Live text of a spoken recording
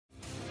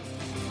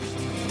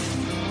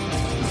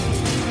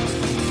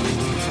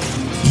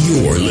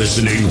You're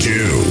listening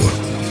to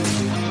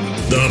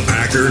the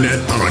Packernet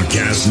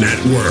Podcast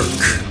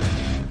Network.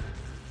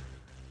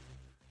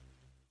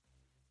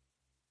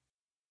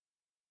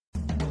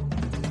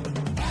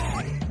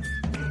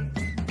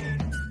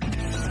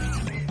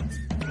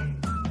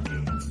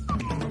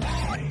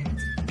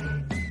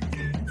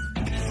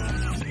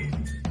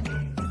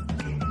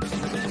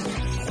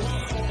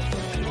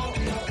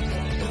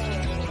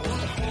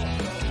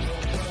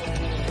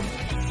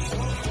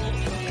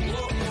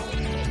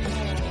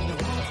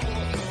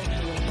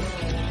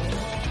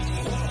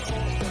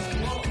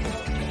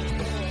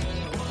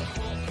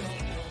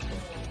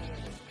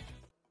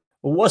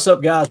 What's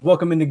up, guys?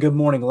 Welcome into Good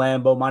Morning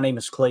Lambeau. My name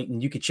is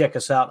Clayton. You can check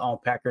us out on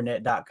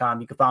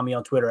Packernet.com. You can find me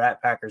on Twitter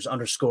at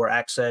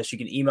Packers_access. You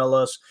can email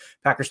us,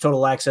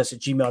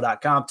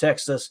 PackersTotalAccess@gmail.com.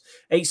 Text us,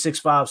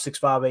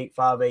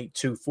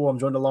 865-658-5824. I'm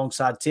joined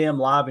alongside Tim,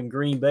 live in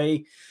Green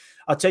Bay.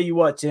 I'll tell you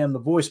what, Tim, the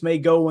voice may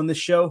go on this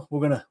show.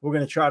 We're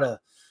gonna try to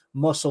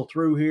muscle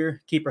through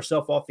here, keep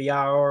ourselves off the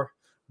IR.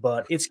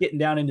 But it's getting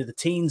down into the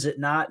teens at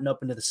night and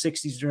up into the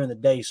 60s during the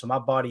day. So my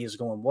body is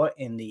going, what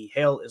in the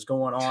hell is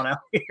going on out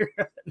here?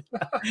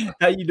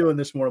 How you doing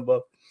this morning,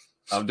 bub?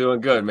 I'm doing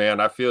good, man.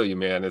 I feel you,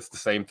 man. It's the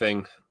same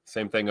thing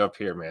up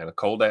here, man.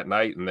 Cold at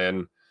night, and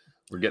then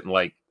we're getting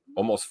like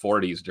almost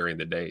 40s during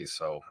the day.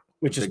 So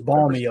which is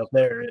balmy up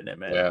there, isn't it,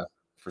 man? Yeah,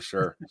 for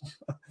sure.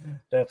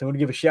 Definitely want to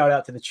give a shout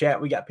out to the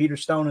chat. We got Peter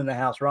Stone in the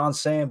house, Ron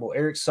Samble,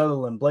 Eric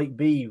Sutherland, Blake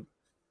B.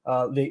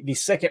 The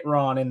second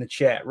Ron in the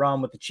chat,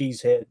 Ron with the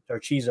cheese head or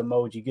cheese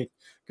emoji.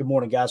 Good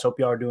morning, guys. Hope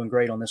you are doing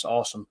great on this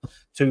awesome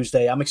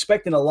Tuesday. I'm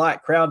expecting a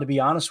light crowd, to be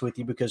honest with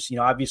you, because,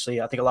 obviously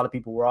I think a lot of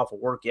people were off of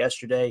work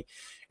yesterday.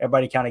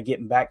 Everybody kind of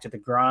getting back to the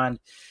grind.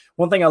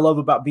 One thing I love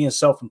about being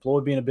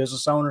self-employed, being a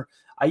business owner,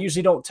 I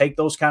usually don't take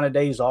those kind of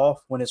days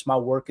off when it's my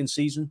working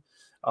season.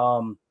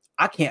 I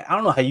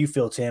don't know how you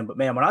feel, Tim, but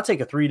man, when I take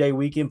a 3-day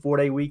weekend,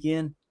 4-day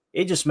weekend,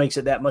 it just makes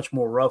it that much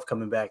more rough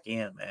coming back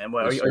in, man.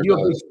 Well, are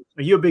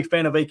you a big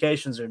fan of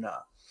vacations or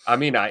not? I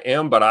mean, I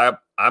am, but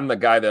I'm the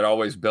guy that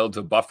always builds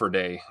a buffer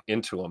day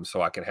into them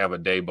so I can have a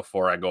day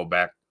before I go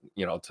back,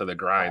 to the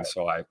grind. Right.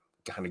 So I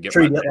kind of get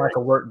treat it like a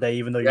work day,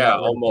 even though you're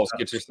not almost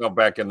get yourself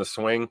back in the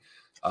swing.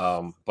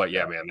 But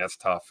yeah, man, that's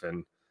tough.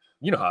 And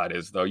you know how it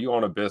is, though. You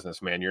own a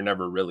business, man. You're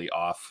never really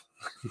off.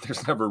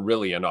 There's never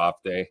really an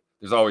off day.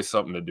 There's always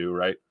something to do,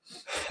 right?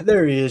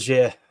 There is,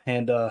 yeah.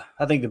 And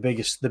I think the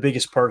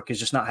biggest perk is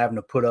just not having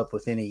to put up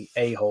with any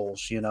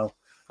a-holes, Yep.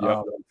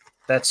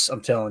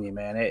 I'm telling you,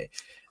 man.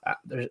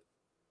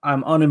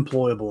 I'm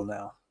unemployable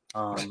now.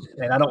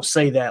 And I don't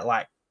say that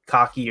like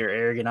cocky or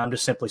arrogant. I'm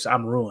just simply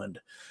I'm ruined.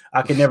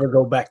 I could never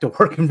go back to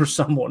working for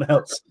someone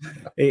else.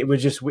 It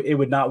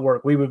would not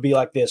work. We would be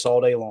like this all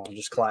day long,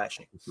 just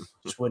clashing.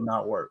 Just would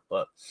not work.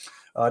 But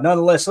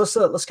nonetheless,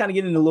 let's kind of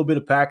get into a little bit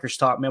of Packers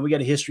talk, man. We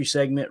got a history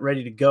segment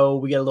ready to go.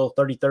 We got a little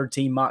 33rd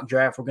team mock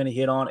draft we're going to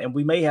hit on, and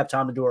we may have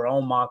time to do our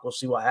own mock. We'll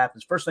see what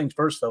happens. First things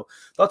first, though,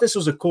 thought this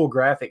was a cool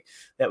graphic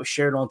that was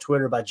shared on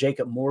Twitter by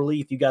Jacob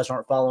Morley. If you guys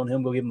aren't following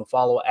him, go give him a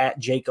follow at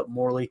Jacob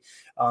Morley.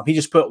 He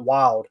just put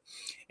wild,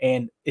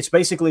 and it's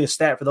basically a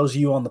stat for those of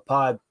you on the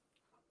pod.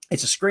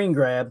 It's a screen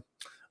grab.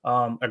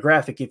 A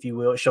graphic, if you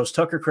will. It shows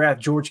Tucker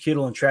Kraft, George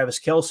Kittle, and Travis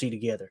Kelce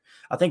together.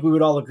 I think we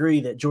would all agree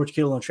that George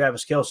Kittle and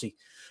Travis Kelce,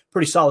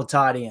 pretty solid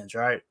tight ends,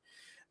 right?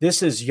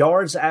 This is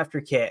yards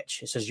after catch.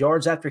 It says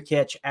yards after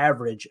catch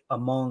average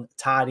among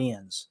tight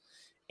ends.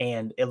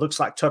 And it looks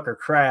like Tucker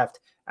Kraft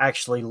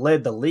actually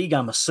led the league,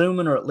 I'm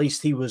assuming, or at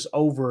least he was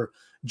over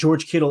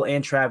George Kittle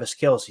and Travis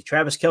Kelce.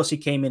 Travis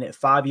Kelce came in at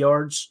 5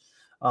 yards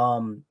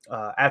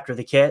after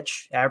the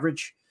catch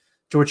average.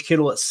 George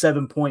Kittle at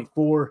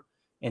 7.4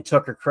 and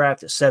Tucker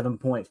Kraft at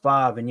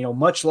 7.5. And,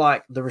 much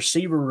like the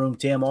receiver room,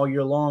 Tim, all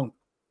year long,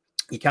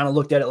 you kind of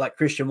looked at it like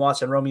Christian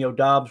Watson, Romeo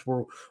Doubs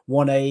were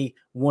 1A,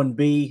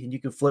 1B, and you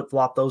could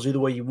flip-flop those either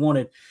way you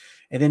wanted.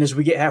 And then as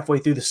we get halfway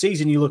through the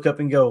season, you look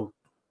up and go,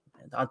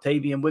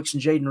 Dontavian Wicks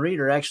and Jaden Reed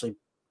are actually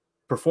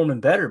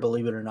performing better,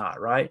 believe it or not,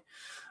 right?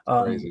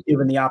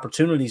 Given the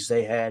opportunities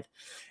they had.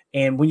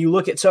 And when you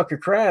look at Tucker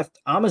Kraft,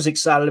 I'm as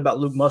excited about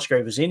Luke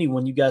Musgrave as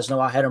anyone. You guys know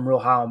I had him real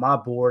high on my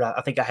board.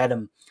 I think I had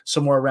him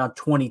somewhere around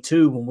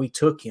 22 when we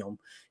took him.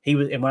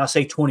 And when I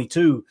say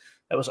 22,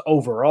 that was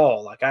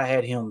overall. Like I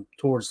had him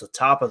towards the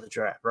top of the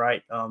draft,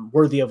 right?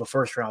 Worthy of a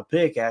first-round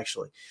pick,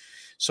 actually.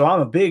 So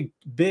I'm a big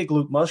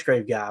Luke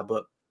Musgrave guy.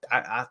 But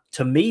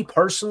to me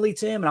personally,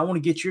 Tim, and I want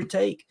to get your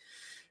take,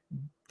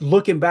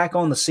 looking back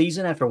on the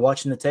season after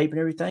watching the tape and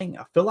everything,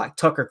 I feel like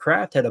Tucker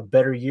Kraft had a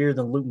better year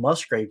than Luke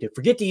Musgrave did.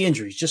 Forget the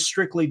injuries, just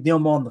strictly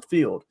them on the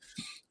field.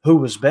 Who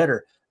was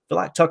better? I feel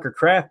like Tucker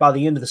Kraft, by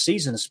the end of the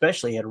season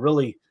especially, had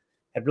really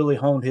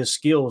honed his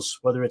skills,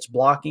 whether it's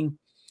blocking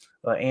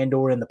and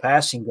or in the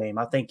passing game.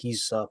 I think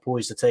he's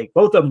poised to take –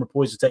 both of them are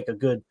poised to take a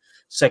good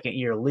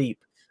second-year leap.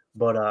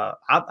 But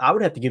I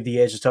would have to give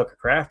the edge to Tucker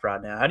Kraft right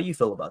now. How do you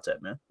feel about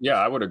that, man? Yeah,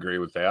 I would agree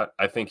with that.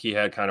 I think he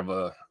had kind of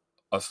a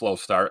slow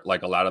start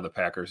like a lot of the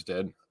Packers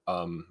did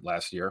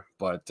last year.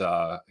 But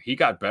he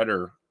got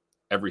better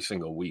every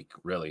single week,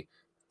 really.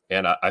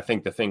 And I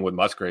think the thing with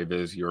Musgrave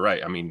is you're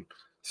right. I mean,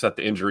 set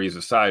the injuries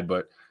aside,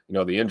 but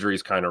the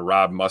injuries kind of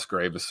robbed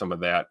Musgrave of some of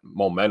that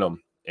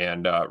momentum.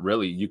 And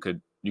really, you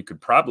could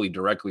probably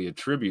directly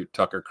attribute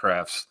Tucker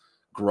Kraft's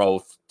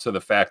growth to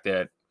the fact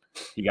that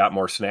he got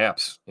more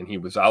snaps and he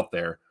was out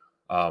there.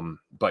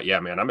 But yeah,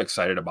 man, I'm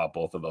excited about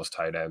both of those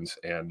tight ends,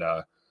 and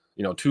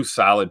two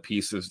solid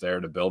pieces there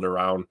to build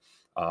around.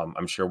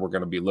 I'm sure we're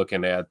going to be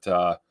looking at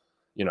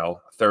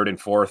third and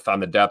fourth on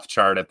the depth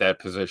chart at that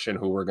position,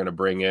 who we're going to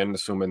bring in,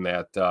 assuming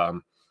that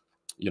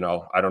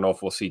I don't know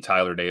if we'll see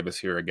Tyler Davis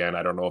here again.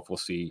 I don't know if we'll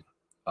see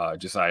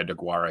Josiah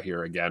DeGuara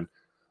here again.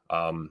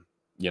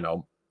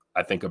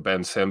 I think of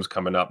Ben Sims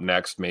coming up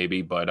next,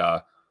 maybe,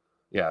 but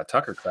yeah,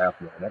 Tucker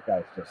Kraft, man, that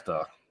guy's just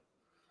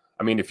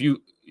if you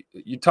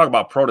talk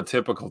about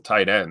prototypical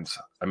tight ends,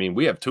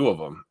 we have two of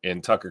them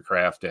in Tucker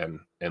Kraft and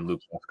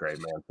Luke Musgrave,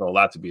 man. So a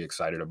lot to be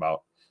excited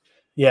about.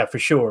 Yeah, for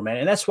sure, man.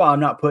 And that's why I'm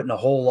not putting a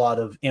whole lot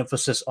of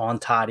emphasis on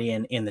tight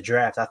end in the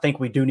draft. I think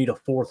we do need a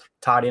fourth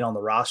tight end on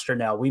the roster.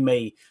 Now, we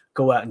may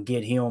go out and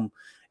get him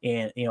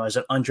as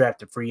an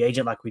undrafted free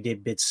agent like we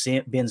did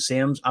Ben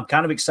Sims. I'm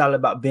kind of excited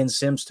about Ben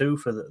Sims too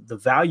for the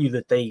value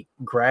that they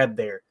grabbed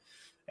there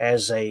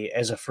as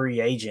a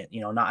free agent,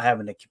 not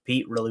having to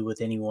compete really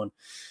with anyone.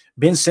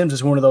 Ben Sims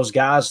is one of those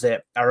guys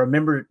that I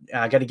remember.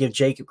 I got to give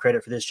Jacob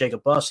credit for this.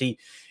 Jacob Buss, he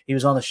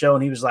was on the show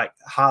and he was like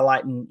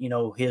highlighting,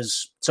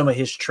 some of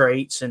his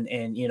traits and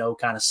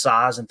kind of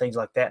size and things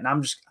like that. And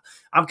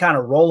I'm kind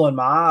of rolling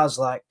my eyes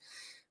like,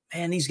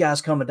 man, these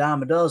guys come a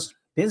dime a dozen.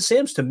 Ben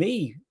Sims, to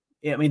me,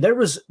 there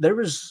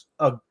was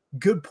a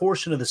good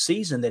portion of the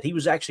season that he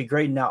was actually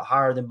grading out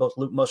higher than both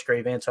Luke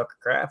Musgrave and Tucker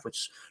Kraft, which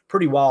is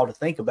pretty wild to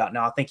think about.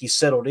 Now I think he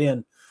settled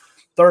in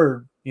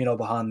third,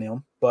 behind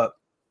them, but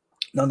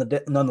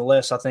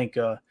nonetheless, I think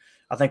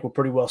we're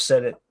pretty well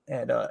set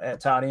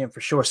at tight end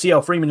for sure.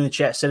 CL Freeman in the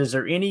chat said, "Is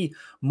there any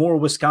more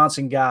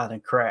Wisconsin guy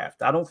than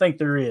Kraft?" I don't think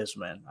there is,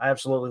 man. I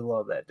absolutely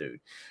love that dude.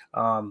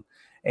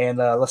 And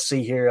let's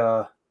see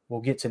here.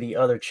 We'll get to the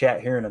other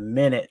chat here in a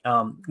minute.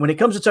 When it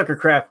comes to Tucker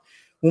Kraft,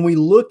 when we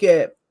look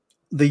at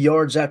the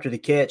yards after the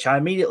catch, I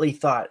immediately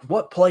thought,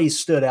 what plays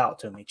stood out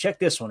to me? Check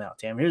this one out,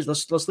 Tim.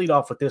 Let's lead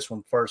off with this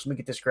one first. Let me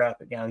get this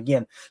graphic down.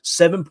 Again,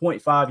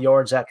 7.5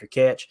 yards after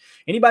catch.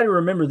 Anybody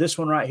remember this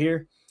one right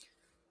here?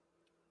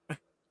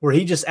 Where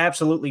he just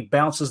absolutely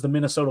bounces the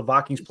Minnesota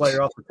Vikings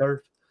player off the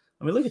turf.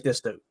 Look at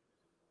this dude.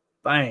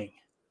 Bang.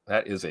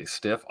 That is a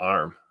stiff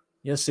arm.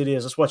 Yes, it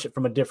is. Let's watch it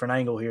from a different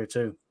angle here,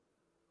 too.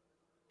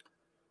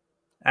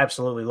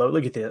 Absolutely low.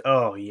 Look at this.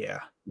 Oh, yeah.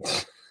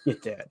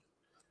 Get that.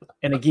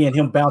 And again,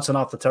 him bouncing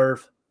off the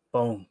turf.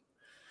 Boom.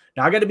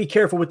 Now, I got to be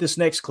careful with this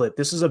next clip.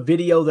 This is a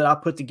video that I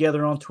put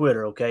together on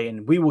Twitter, okay?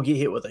 And we will get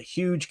hit with a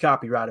huge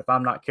copyright if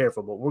I'm not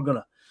careful. But we're going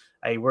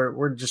to,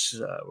 we're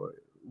just,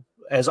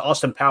 as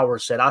Austin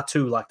Powers said, I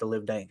too like to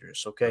live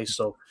dangerous, okay?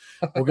 So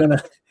we're going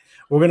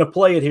to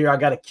play it here. I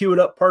got to cue it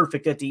up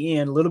perfect at the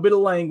end. A little bit of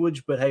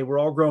language, but hey, we're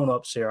all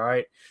grown-ups here, all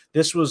right?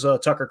 This was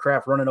Tucker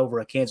Kraft running over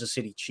a Kansas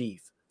City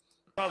Chief.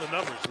 Oh, the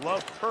numbers.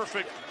 Love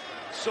perfect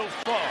so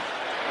far.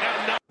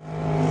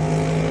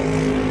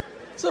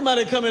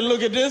 Somebody come and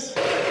look at this.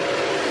 Here's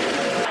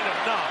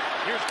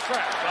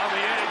Kraft on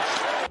the edge.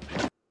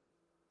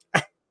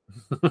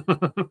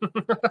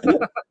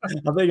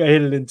 I think I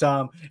hit it in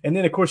time. And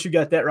then, of course, you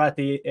got that right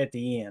at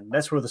the end.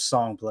 That's where the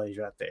song plays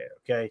right there,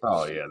 okay?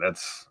 Oh, yeah.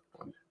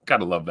 Got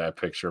to love that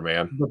picture,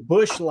 man. The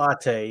Bush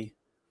Latte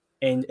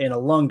and a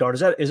lung dart.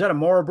 Is that a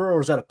Marlboro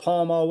or is that a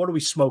Pall Mall? What are we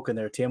smoking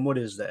there, Tim? What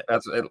is that?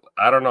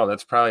 I don't know.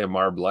 That's probably a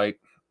Marb Light.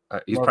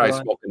 He's Marb probably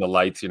Light? smoking the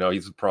lights.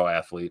 He's a pro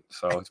athlete,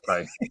 so it's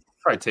probably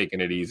taking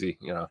it easy.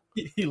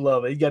 You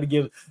love it. You got to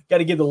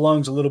give the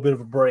lungs a little bit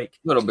of a break,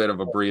 a little bit of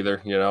a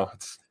breather.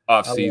 It's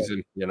off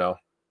season.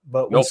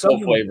 But no full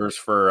flavors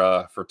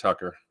for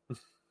Tucker.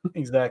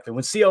 Exactly.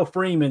 When CL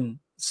Freeman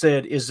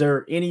said, "Is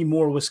there any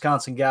more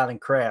Wisconsin guy than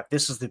Kraft?"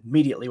 This is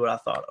immediately what I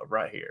thought of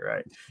right here.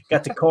 Right,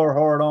 got the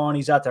Carhartt on.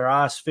 He's out there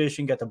ice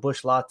fishing. Got the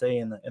Bush Latte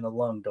and the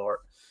lung dart.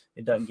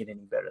 It doesn't get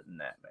any better than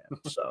that, man.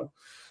 So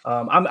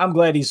I'm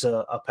glad he's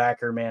a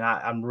Packer, man.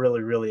 I'm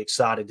really, really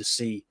excited to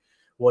see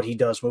what he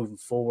does moving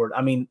forward.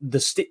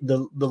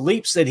 The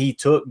leaps that he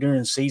took during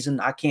the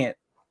season, I can't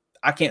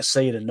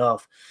say it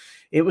enough.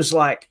 It was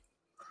like,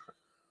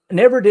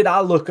 never did I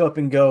look up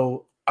and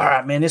go, all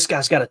right, man, this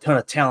guy's got a ton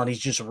of talent. He's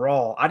just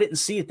raw. I didn't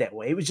see it that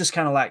way. It was just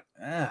kind of like,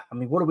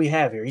 what do we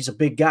have here? He's a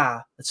big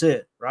guy. That's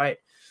it, right?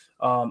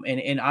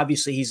 And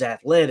obviously he's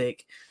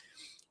athletic.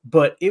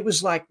 But it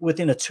was like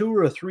within a 2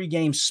 or 3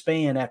 game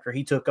span after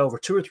he took over,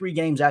 2 or 3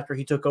 games after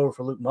he took over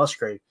for Luke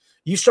Musgrave,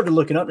 you started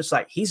looking up. It's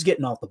like he's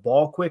getting off the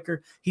ball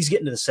quicker. He's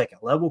getting to the second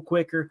level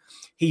quicker.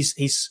 He's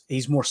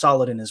more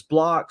solid in his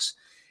blocks.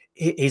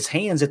 His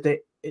hands,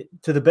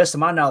 to the best of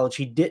my knowledge,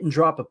 he didn't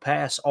drop a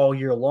pass all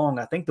year long.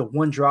 I think the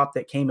one drop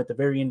that came at the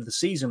very end of the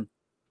season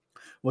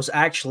was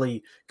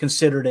actually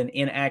considered an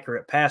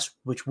inaccurate pass,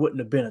 which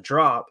wouldn't have been a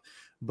drop.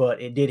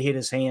 But it did hit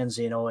his hands,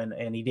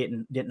 and he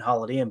didn't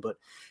haul it in. But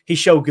he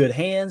showed good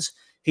hands.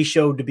 He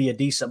showed to be a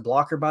decent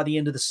blocker by the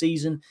end of the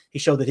season. He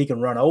showed that he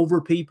can run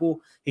over people.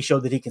 He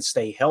showed that he can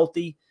stay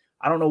healthy.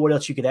 I don't know what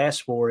else you could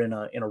ask for in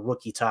a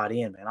rookie tight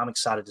end, man. I'm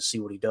excited to see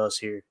what he does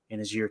here in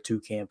his year 2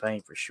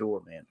 campaign for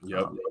sure, man.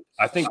 Yep.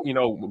 I think,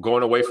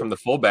 going away from the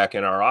fullback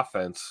in our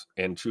offense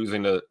and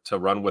choosing to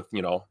run with,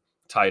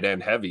 tight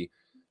end heavy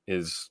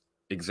is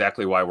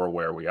exactly why we're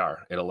where we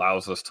are. It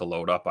allows us to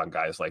load up on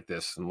guys like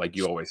this. And like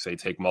you always say,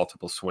 take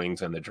multiple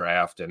swings in the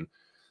draft and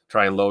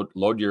try and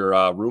load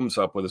your rooms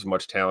up with as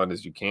much talent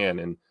as you can.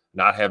 And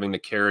not having to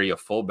carry a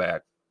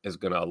fullback is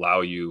going to allow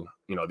you,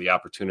 the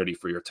opportunity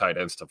for your tight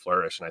ends to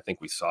flourish. And I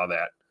think we saw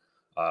that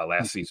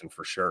last season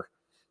for sure.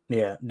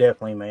 Yeah,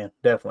 definitely, man.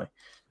 Definitely.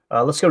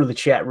 Let's go to the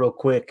chat real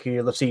quick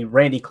here. Let's see.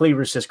 Randy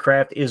Cleaver says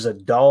Kraft is a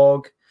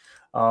dog.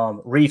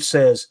 Reef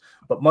says,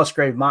 but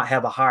Musgrave might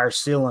have a higher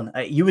ceiling.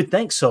 You would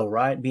think so,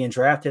 right? Being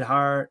drafted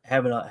higher,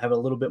 having a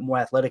little bit more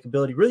athletic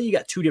ability. Really, you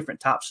got two different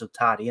types of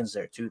tight ends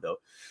there too, though.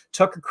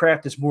 Tucker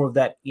Kraft is more of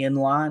that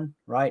inline,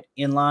 right?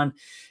 Inline.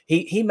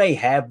 He may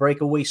have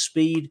breakaway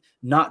speed,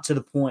 not to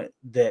the point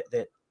that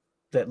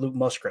Luke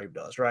Musgrave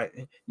does, right?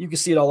 You can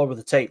see it all over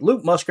the tape.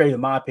 Luke Musgrave,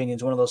 in my opinion,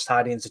 is one of those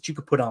tight ends that you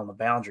could put on the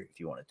boundary if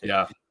you wanted to.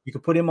 Yeah. You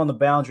could put him on the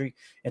boundary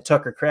and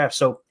Tucker Kraft.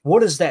 So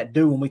what does that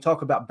do when we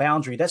talk about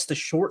boundary? That's the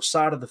short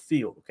side of the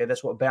field, okay?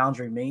 That's what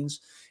boundary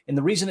means. And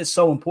the reason it's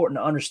so important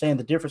to understand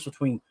the difference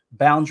between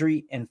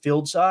boundary and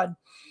field side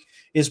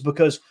is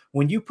because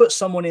when you put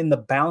someone in the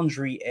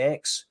boundary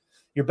X,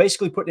 you're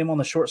basically putting him on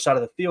the short side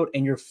of the field,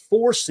 and you're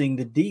forcing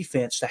the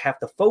defense to have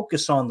to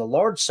focus on the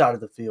large side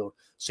of the field.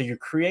 So you're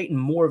creating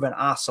more of an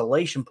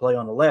isolation play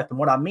on the left. And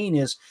what I mean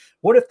is,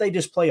 what if they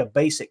just play a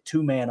basic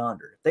 2-man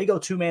under? If they go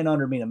 2-man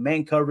under, meaning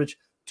man coverage,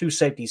 2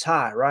 safeties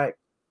high, right?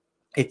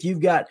 If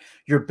you've got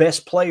your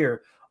best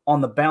player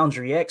on the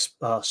boundary X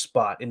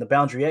spot, in the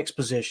boundary X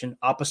position,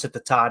 opposite the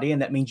tight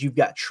end, that means you've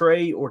got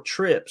Trey or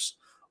Trips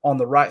on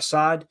the right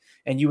side,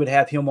 and you would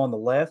have him on the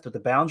left of the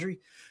boundary.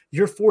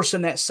 You're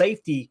forcing that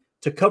safety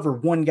to cover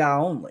one guy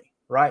only,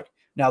 right?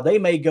 Now, they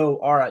may go,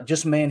 all right,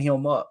 just man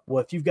him up.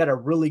 Well, if you've got a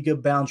really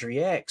good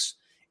boundary X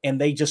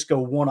and they just go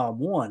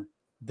one-on-one,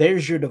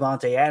 there's your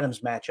Devontae Adams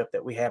matchup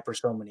that we have for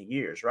so many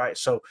years, right?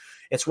 So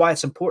it's why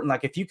it's important.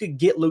 Like, if you could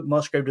get Luke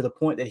Musgrave to the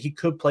point that he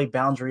could play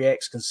boundary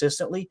X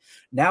consistently,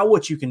 now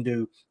what you can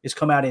do is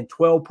come out in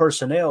 12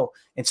 personnel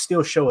and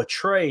still show a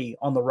Trey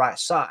on the right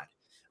side,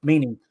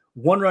 meaning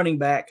one running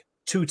back,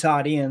 2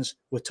 tight ends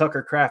with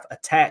Tucker Kraft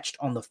attached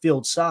on the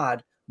field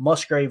side,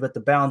 Musgrave at the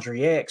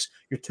boundary X,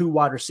 your 2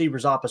 wide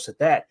receivers opposite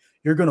that.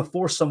 You're going to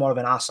force somewhat of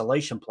an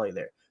isolation play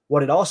there.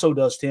 What it also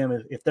does,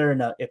 Tim, if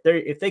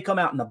they come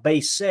out in a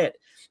base set,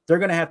 they're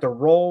going to have to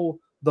roll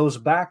those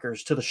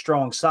backers to the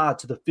strong side,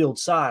 to the field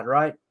side,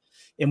 right?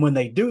 And when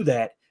they do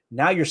that,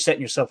 now you're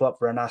setting yourself up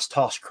for a nice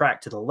toss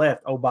crack to the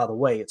left. Oh, by the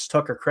way, it's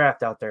Tucker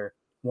Kraft out there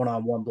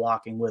one-on-one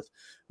blocking with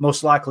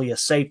most likely a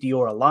safety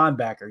or a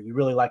linebacker. You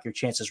really like your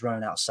chances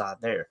running outside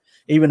there.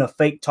 Even a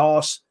fake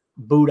toss,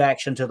 boot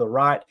action to the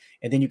right,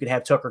 and then you can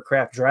have Tucker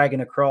Kraft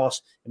dragging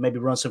across and maybe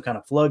run some kind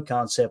of flood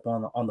concept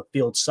on the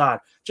field side.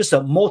 Just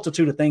a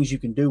multitude of things you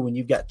can do when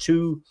you've got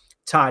 2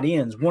 tight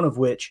ends, one of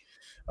which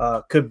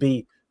could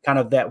be kind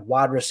of that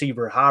wide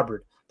receiver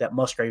hybrid that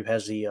Musgrave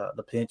has the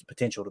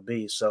potential to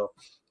be. So,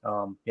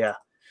 yeah,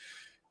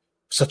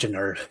 such a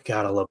nerd.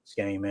 God, I love this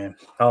game, man.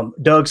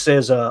 Doug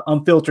says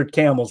unfiltered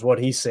camels, what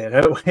he said.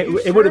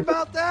 It would have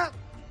about that.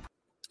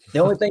 The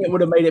only thing that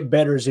would have made it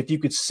better is if you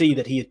could see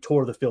that he had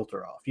tore the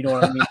filter off. You know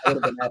what I mean? It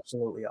would have been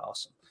absolutely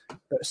awesome.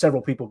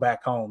 Several people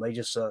back home, they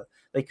just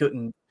they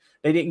didn't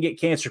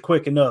get cancer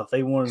quick enough.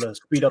 They wanted to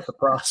speed up the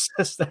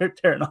process. They're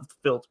tearing off the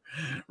filter.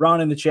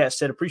 Ron in the chat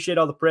said, appreciate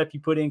all the prep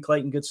you put in,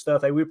 Clayton. Good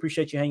stuff. Hey, we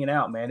appreciate you hanging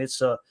out, man.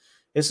 This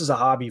is a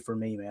hobby for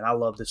me, man. I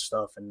love this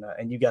stuff,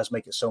 and you guys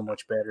make it so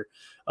much better.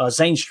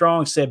 Zane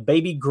Strong said,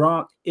 Baby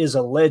Gronk is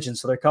a legend.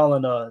 So they're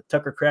calling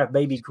Tucker Kraft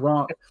Baby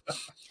Gronk.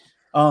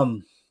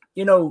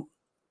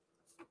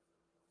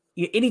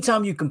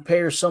 Anytime you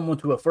compare someone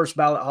to a first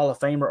ballot Hall of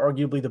Famer,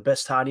 arguably the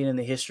best tight end in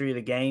the history of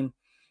the game,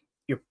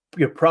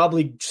 you're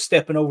probably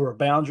stepping over a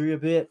boundary a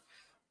bit,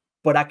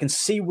 but I can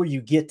see where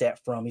you get that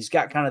from. He's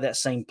got kind of that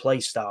same play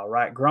style,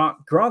 right?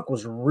 Gronk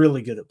was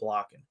really good at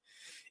blocking.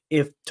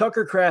 If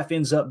Tucker Kraft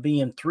ends up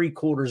being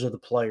 3/4 of the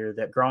player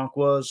that Gronk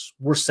was,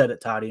 we're set at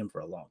tight end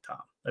for a long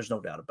time. There's no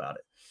doubt about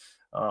it.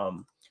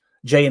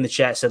 Jay in the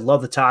chat said,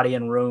 love the tight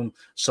end room,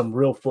 some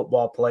real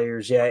football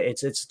players. Yeah,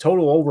 it's a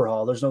total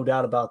overhaul. There's no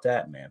doubt about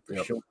that, man,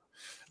 for sure.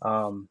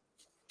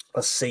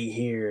 Let's see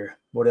here.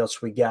 What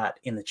else we got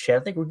in the chat?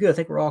 I think we're good. I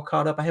think we're all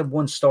caught up. I had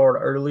one start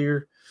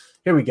earlier.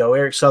 Here we go.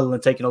 Eric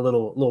Sutherland taking a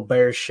little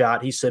Bears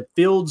shot. He said,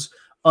 Fields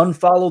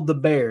unfollowed the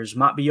Bears.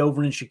 Might be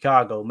over in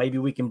Chicago. Maybe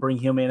we can bring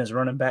him in as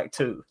running back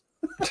too.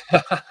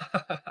 I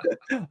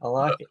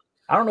like it.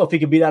 I don't know if he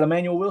could beat out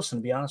Emmanuel Wilson,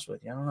 to be honest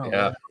with you. I don't know.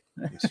 Yeah,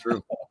 it's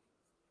true.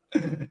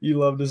 You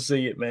love to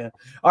see it, man.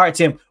 All right,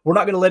 Tim, we're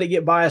not going to let it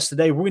get by us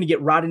today. We're going to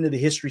get right into the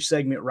history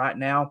segment right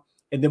now,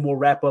 and then we'll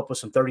wrap up with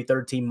some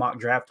 33rd team mock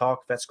draft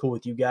talk, if that's cool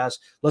with you guys.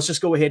 Let's just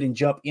go ahead and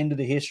jump into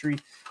the history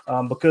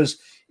because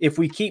if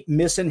we keep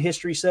missing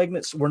history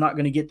segments, we're not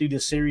going to get through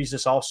this series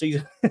this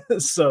offseason.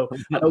 So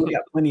I know we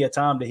got plenty of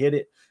time to hit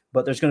it,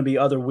 but there's going to be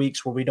other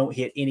weeks where we don't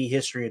hit any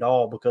history at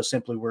all because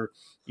simply we're,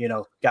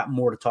 got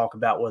more to talk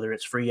about, whether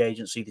it's free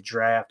agency, the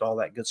draft, all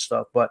that good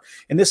stuff. But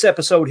in this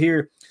episode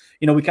here,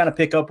 we kind of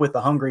pick up with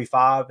the Hungry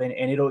Five, and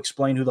it'll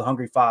explain who the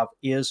Hungry Five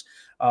is.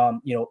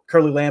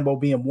 Curly Lambeau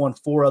being one,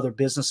 4 other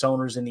business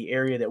owners in the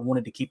area that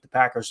wanted to keep the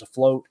Packers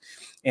afloat.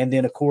 And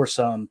then, of course,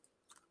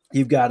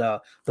 you've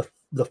got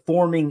the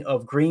forming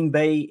of Green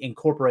Bay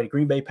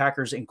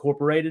Packers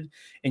Incorporated,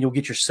 and you'll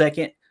get your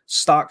second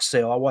stock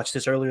sale. I watched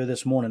this earlier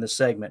this morning, this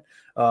segment.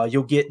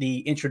 You'll get the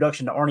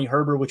introduction to Arnie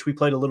Herber, which we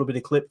played a little bit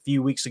of clip a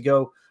few weeks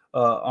ago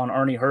on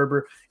Arnie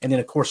Herber. And then,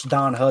 of course,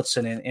 Don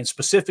Hutson. And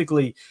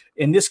specifically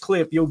in this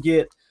clip, you'll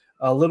get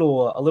a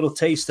little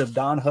taste of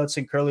Don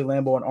Hutson, Curly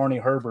Lambeau, and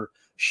Arnie Herber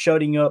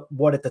shutting up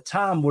what at the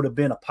time would have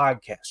been a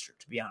podcaster,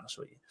 to be honest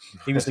with you.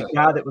 He was the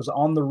guy that was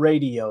on the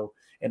radio,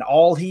 and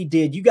all he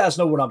did, you guys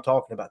know what I'm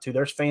talking about, too.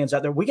 There's fans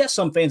out there. We got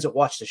some fans that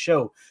watch the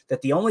show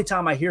that the only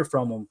time I hear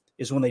from them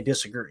is when they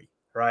disagree,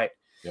 right?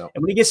 Yep.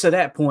 And when he gets to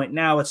that point,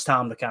 now it's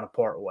time to kind of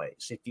part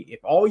ways. If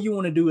all you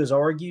want to do is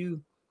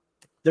argue,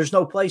 there's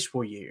no place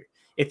for you here.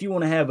 If you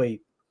want to have a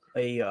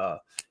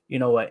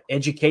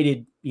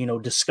educated,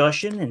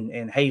 discussion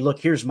and hey, look,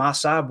 here's my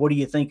side. What do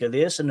you think of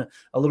this? And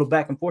a little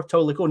back and forth,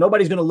 totally cool.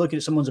 Nobody's going to look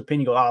at someone's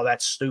opinion and go, oh,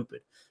 that's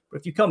stupid. But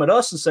if you come at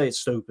us and say it's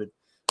stupid,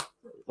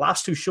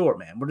 life's too short,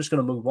 man. We're just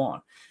going to move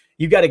on.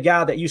 You got a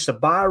guy that used to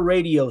buy a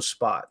radio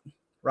spot,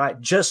 right,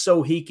 just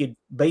so he could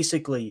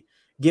basically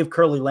give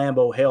Curly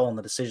Lambeau hell on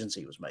the decisions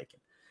he was making.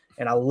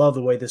 And I love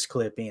the way this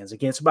clip ends.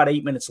 Again, it's about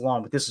 8 minutes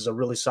long, but this is a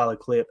really solid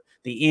clip.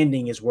 The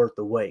ending is worth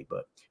the wait.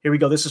 But here we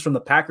go. This is from the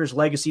Packers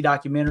Legacy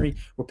documentary.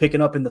 We're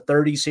picking up in the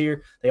 30s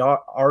here. They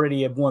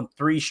already have won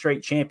 3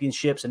 straight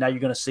championships, and now you're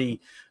going to see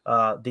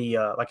like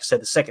I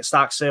said, the second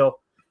stock sale.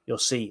 You'll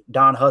see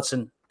Don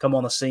Hutson come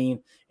on the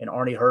scene and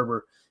Arnie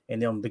Herber,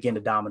 and they'll begin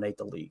to dominate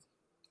the league.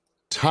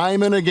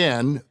 Time and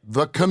again,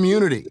 the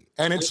community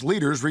and its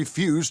leaders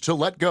refuse to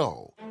let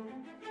go.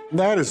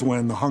 That is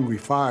when the Hungry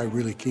Five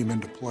really came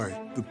into play.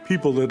 The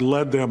people that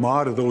led them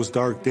out of those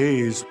dark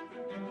days.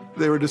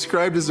 They were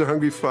described as the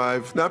Hungry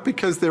Five, not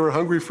because they were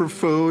hungry for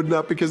food,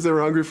 not because they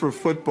were hungry for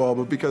football,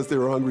 but because they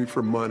were hungry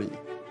for money.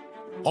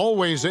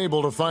 Always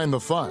able to find the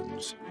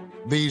funds,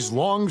 these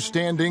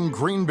long-standing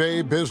Green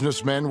Bay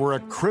businessmen were a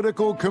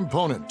critical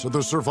component to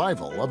the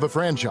survival of the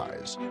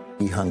franchise.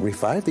 The Hungry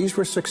Five, these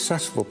were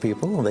successful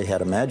people. They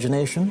had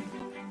imagination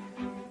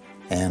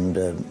and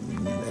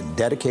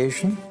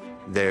dedication.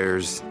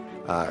 There's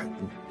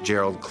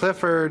Gerald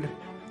Clifford,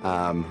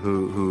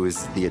 who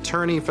is the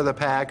attorney for the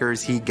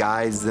Packers. He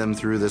guides them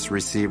through this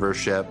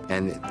receivership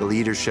and the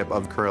leadership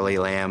of Curly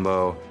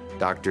Lambeau,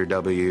 Dr.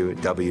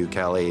 W.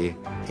 Kelly,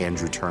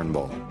 Andrew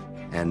Turnbull.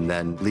 And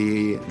then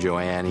Lee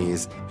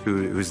Joannes,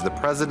 who's the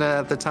president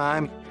at the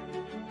time.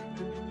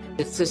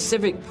 It's a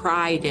civic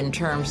pride in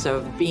terms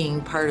of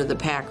being part of the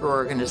Packer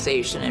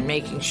organization and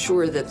making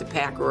sure that the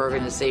Packer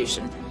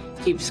organization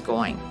keeps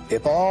going.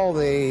 If all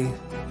the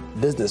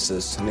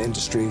businesses in the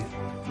industry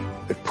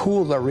would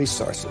pool their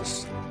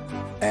resources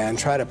and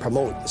try to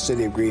promote the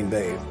city of Green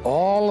Bay,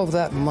 all of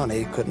that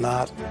money could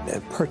not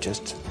have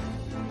purchased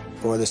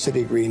for the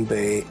city of Green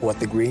Bay what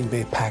the Green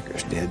Bay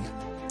Packers did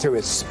through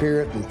its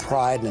spirit and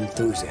pride and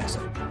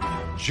enthusiasm.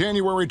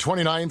 January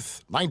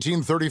 29th,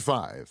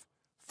 1935.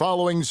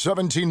 Following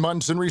 17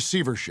 months in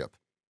receivership,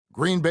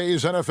 Green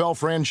Bay's NFL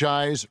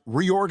franchise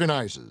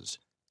reorganizes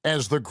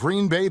as the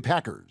Green Bay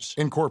Packers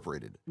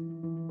Incorporated.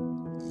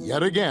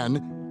 Yet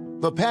again,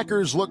 the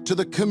Packers look to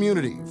the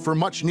community for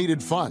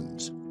much-needed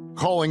funds,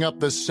 calling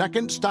up the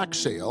second stock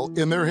sale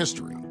in their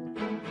history.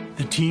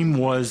 The team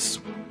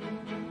was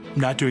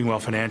not doing well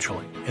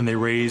financially, and they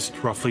raised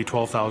roughly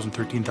 $12,000,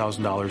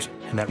 $13,000,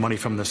 and that money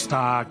from the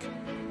stock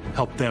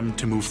helped them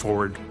to move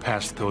forward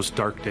past those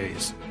dark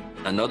days.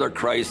 Another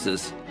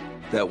crisis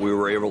that we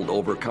were able to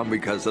overcome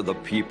because of the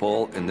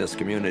people in this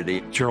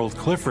community. Gerald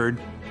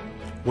Clifford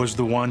was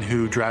the one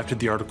who drafted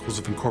the Articles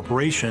of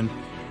Incorporation.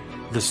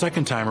 The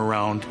second time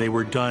around, they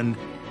were done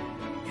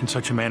in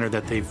such a manner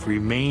that they've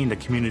remained a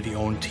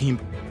community-owned team.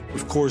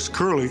 Of course,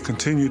 Curly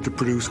continued to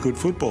produce good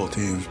football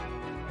teams.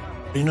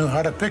 He knew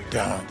how to pick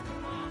talent.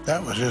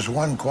 That was his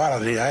one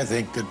quality, I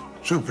think, that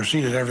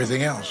superseded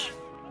everything else.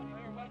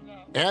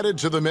 Added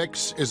to the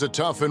mix is a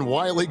tough and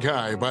wily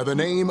guy by the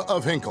name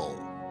of Hinkle.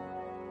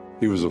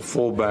 He was a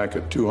fullback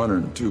at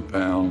 202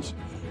 pounds,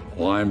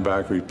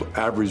 linebacker. He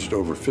averaged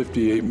over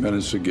 58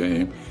 minutes a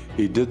game.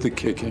 He did the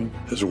kicking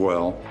as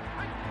well.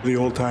 The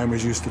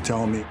old-timers used to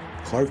tell me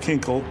Clark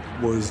Hinkle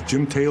was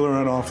Jim Taylor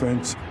on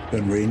offense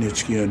and Ray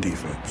Nitschke on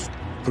defense.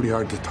 Pretty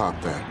hard to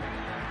top that.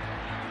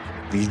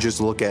 You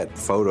just look at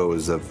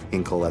photos of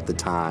Hinkle at the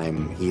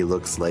time, he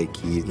looks like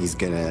he's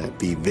gonna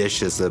be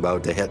vicious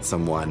about to hit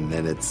someone,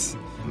 and it's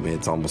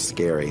almost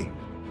scary.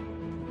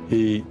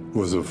 He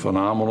was a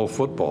phenomenal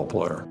football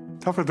player.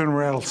 Tougher than a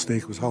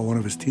rattlesnake was how one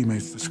of his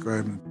teammates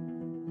described him.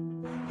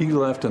 He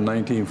left in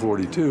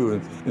 1942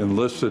 and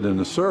enlisted in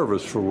the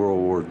service for World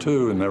War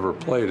II and never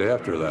played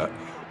after that.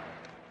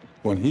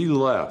 When he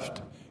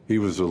left, he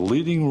was a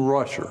leading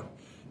rusher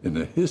in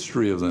the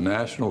history of the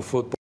National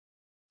Football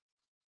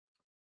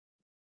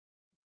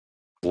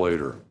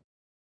later.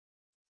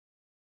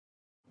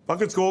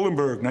 Buckets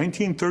Goldenberg,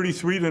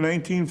 1933 to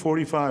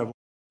 1945.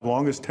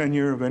 Longest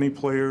tenure of any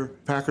player in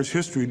Packers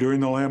history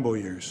during the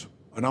Lambeau years.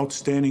 An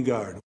outstanding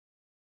guard.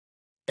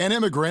 An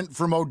immigrant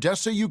from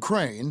Odessa,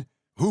 Ukraine,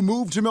 who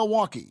moved to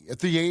Milwaukee at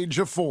the age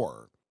of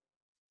 4.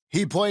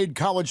 He played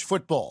college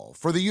football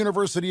for the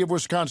University of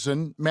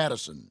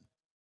Wisconsin-Madison.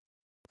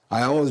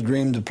 I always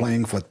dreamed of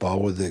playing football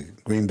with the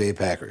Green Bay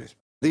Packers.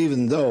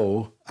 Even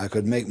though I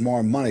could make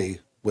more money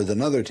with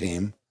another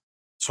team.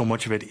 So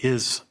much of it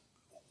is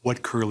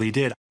what Curly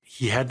did.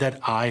 He had that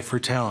eye for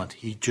talent.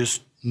 He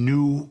just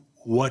knew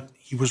what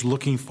he was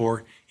looking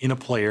for in a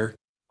player.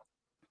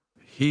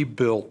 He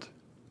built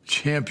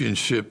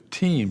championship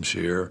teams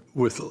here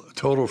with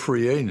total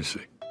free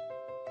agency.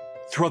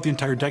 Throughout the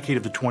entire decade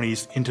of the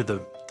 20s into the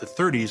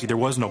 30s, there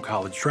was no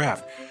college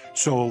draft.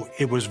 So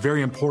it was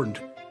very important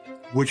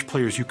which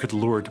players you could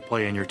lure to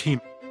play on your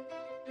team.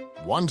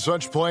 One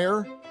such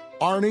player,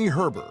 Arnie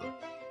Herber.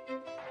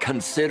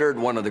 Considered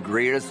one of the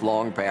greatest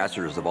long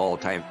passers of all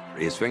time.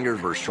 His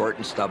fingers were short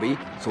and stubby,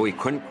 so he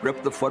couldn't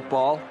grip the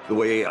football the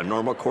way a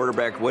normal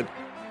quarterback would.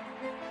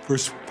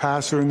 First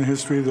passer in the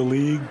history of the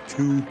league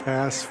to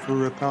pass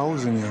for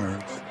 1,000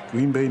 yards.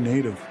 Green Bay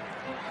native.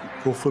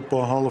 Pro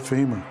Football Hall of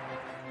Famer.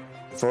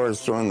 As far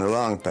as throwing the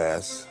long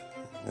pass,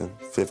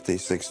 50,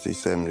 60,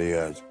 70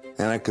 yards.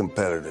 And a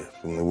competitor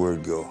from the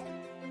word go.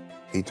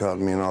 He taught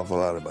me an awful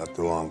lot about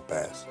the long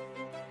pass.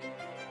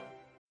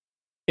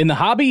 In the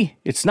hobby,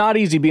 it's not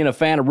easy being a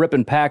fan of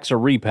ripping packs or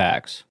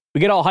repacks. We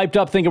get all hyped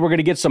up thinking we're going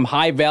to get some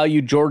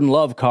high-value Jordan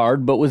Love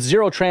card, but with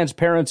zero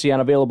transparency on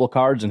available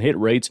cards and hit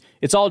rates,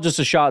 it's all just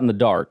a shot in the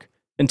dark.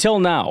 Until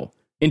now,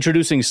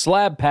 introducing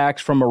slab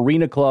packs from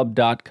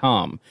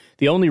arenaclub.com,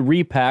 the only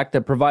repack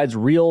that provides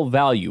real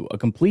value, a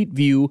complete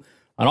view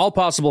on all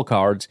possible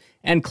cards,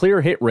 and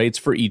clear hit rates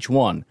for each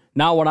one.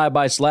 Now when I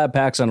buy slab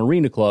packs on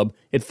Arena Club,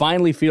 it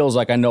finally feels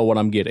like I know what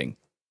I'm getting.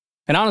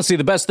 And honestly,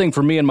 the best thing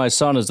for me and my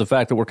son is the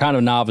fact that we're kind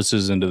of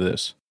novices into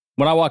this.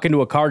 When I walk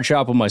into a card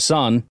shop with my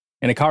son,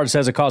 and a card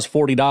says it costs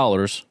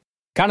 $40,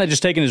 kind of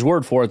just taking his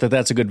word for it that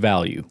that's a good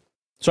value.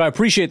 So I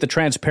appreciate the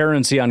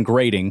transparency on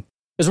grading,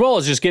 as well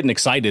as just getting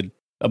excited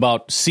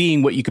about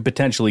seeing what you could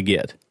potentially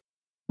get.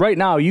 Right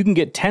now, you can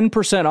get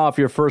 10% off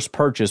your first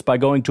purchase by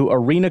going to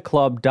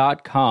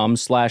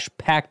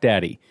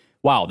arenaclub.com/packdaddy.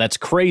 Wow, that's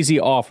crazy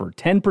offer.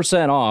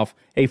 10% off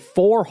a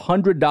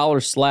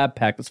 $400 slab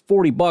pack. That's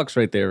 $40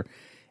 right there.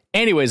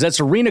 Anyways, that's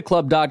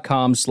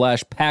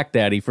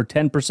arenaclub.com/packdaddy for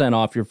 10%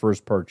 off your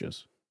first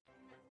purchase.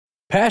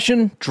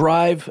 Passion,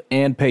 drive,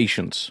 and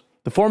patience.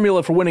 The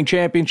formula for winning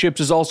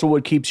championships is also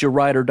what keeps your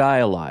ride or die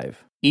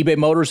alive. eBay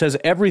Motors has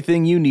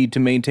everything you need to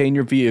maintain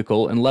your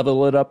vehicle and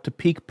level it up to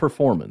peak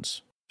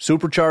performance.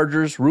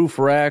 Superchargers, roof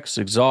racks,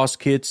 exhaust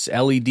kits,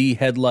 LED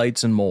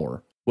headlights, and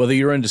more. Whether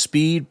you're into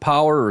speed,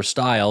 power, or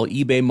style,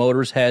 eBay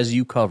Motors has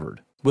you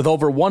covered. With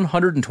over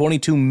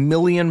 122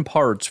 million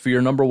parts for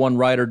your number one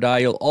ride or die,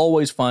 you'll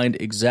always find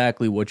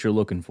exactly what you're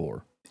looking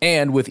for.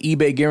 And with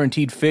eBay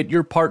Guaranteed Fit,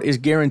 your part is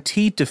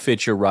guaranteed to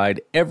fit your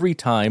ride every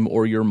time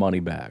or your money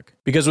back.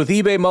 Because with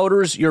eBay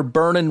Motors, you're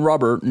burning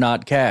rubber,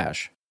 not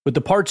cash. With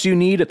the parts you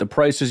need at the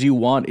prices you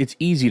want, it's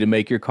easy to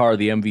make your car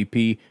the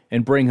MVP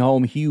and bring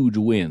home huge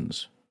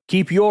wins.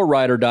 Keep your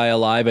ride or die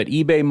alive at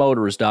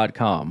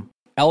ebaymotors.com.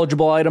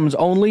 Eligible items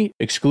only,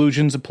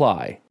 exclusions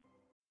apply.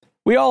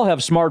 We all have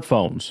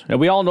smartphones, and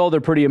we all know they're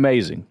pretty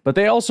amazing, but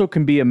they also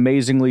can be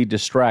amazingly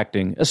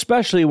distracting,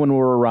 especially when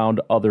we're around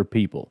other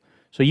people.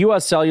 So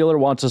US Cellular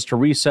wants us to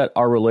reset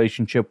our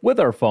relationship with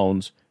our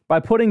phones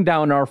by putting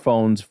down our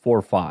phones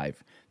for $5.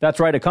 That's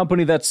right, a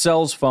company that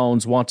sells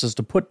phones wants us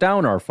to put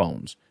down our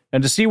phones.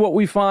 And to see what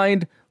we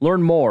find,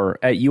 learn more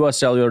at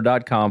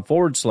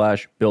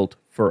uscellular.com/built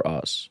for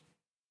us.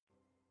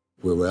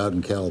 We were out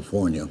in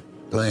California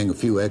playing a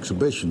few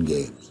exhibition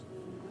games,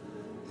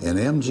 and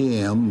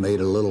MGM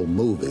made a little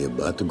movie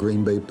about the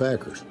Green Bay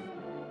Packers.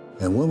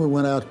 And when we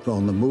went out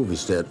on the movie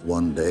set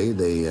one day,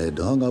 they had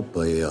hung up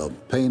a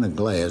pane of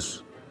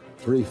glass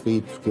 3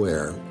 feet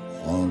square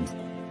on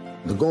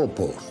the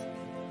goalpost.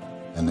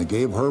 And they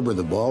gave Herber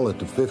the ball at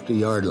the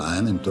 50-yard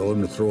line and told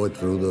him to throw it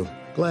through the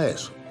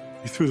glass.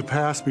 He threw the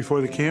pass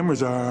before the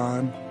cameras are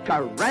on.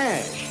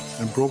 Crash!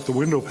 And broke the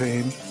window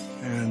pane.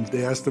 And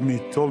they asked him, he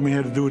told him he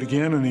had to do it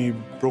again, and he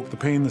broke the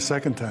pane the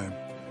second time.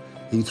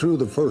 He threw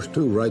the first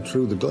two right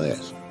through the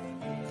glass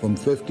from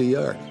 50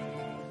 yards.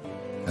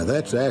 Now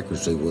that's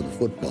accuracy with a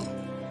football.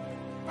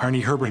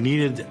 Arnie Herber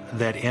needed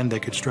that end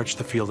that could stretch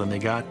the field, and they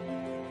got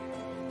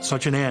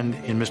such an end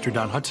in Mr.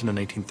 Don Hudson in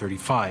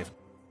 1935.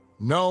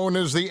 Known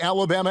as the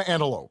Alabama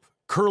Antelope,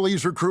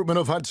 Curly's recruitment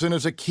of Hudson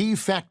is a key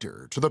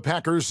factor to the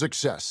Packers'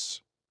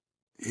 success.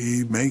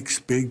 He makes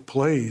big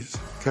plays,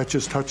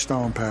 catches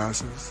touchdown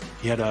passes.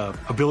 He had an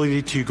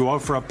ability to go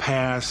out for a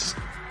pass,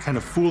 kind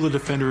of fool the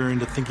defender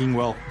into thinking,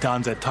 well,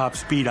 Don's at top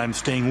speed, I'm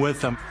staying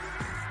with him.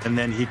 And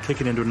then he'd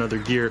kick it into another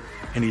gear,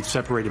 and he'd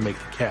separate and make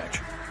the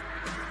catch.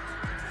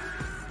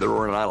 There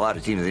were not a lot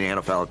of teams in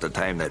the NFL at the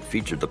time that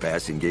featured the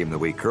passing game the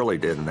way Curly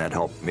did, and that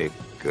helped make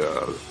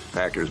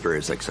Packers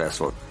very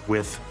successful.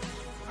 With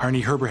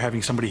Arnie Herber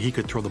having somebody he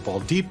could throw the ball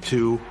deep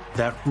to,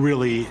 that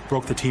really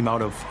broke the team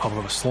out of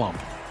a slump.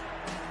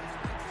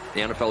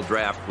 The NFL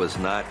draft was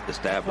not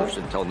established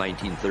until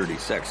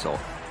 1936, so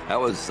that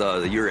was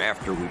the year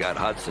after we got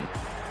Hudson.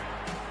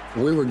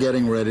 We were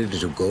getting ready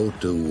to go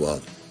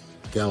to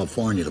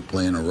California to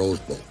play in a Rose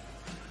Bowl.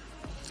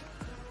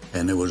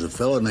 And there was a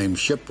fellow named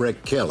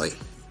Shipwreck Kelly,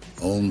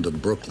 owned the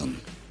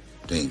Brooklyn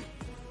team.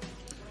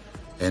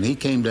 And he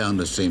came down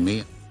to see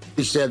me.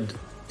 He said,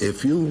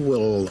 if you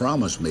will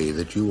promise me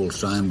that you will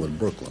sign with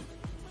Brooklyn,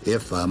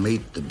 if I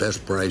meet the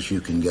best price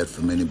you can get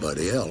from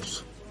anybody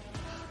else,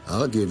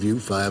 I'll give you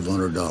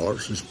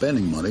 $500 in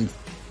spending money.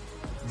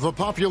 The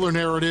popular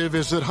narrative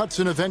is that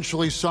Hudson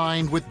eventually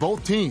signed with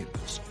both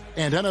teams,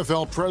 and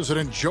NFL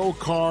President Joe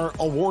Carr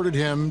awarded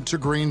him to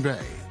Green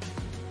Bay.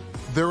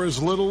 There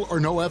is little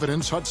or no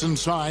evidence Hudson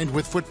signed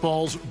with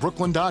football's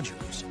Brooklyn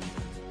Dodgers.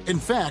 In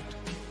fact,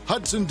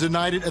 Hudson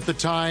denied it at the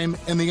time,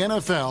 and the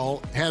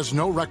NFL has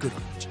no record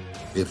of it.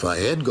 If I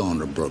had gone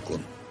to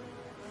Brooklyn,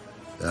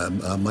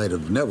 I might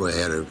have never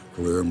had a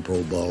career in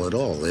pro ball at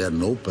all. They had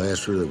no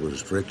passer. That was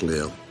strictly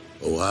a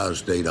Ohio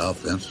State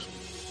offense.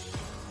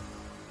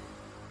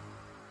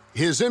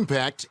 His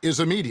impact is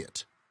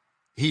immediate.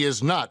 He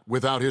is not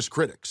without his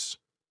critics.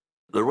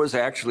 There was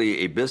actually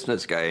a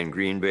business guy in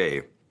Green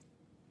Bay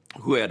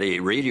who had a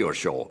radio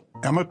show.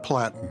 Emmett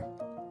Platten,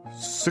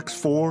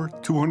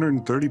 6'4",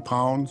 230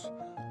 pounds,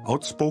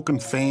 outspoken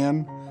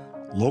fan,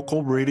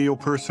 local radio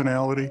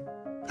personality,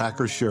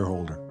 Packers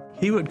shareholder.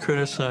 He would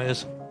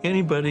criticize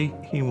anybody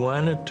he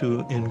wanted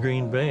to in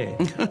Green Bay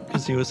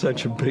because he was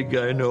such a big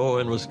guy. No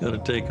one was going to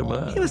take him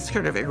on. He was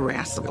sort of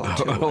irascible,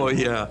 too. Oh,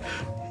 yeah.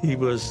 He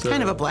was...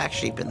 kind of a black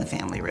sheep in the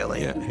family,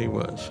 really. Yeah, he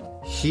was.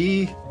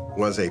 He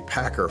was a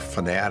Packer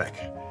fanatic,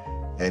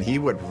 and he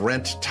would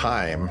rent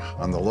time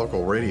on the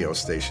local radio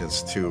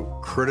stations to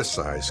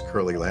criticize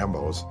Curly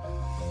Lambeau's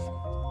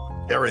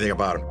everything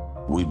about him.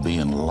 We'd be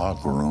in the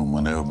locker room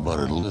when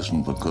everybody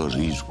listened because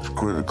he's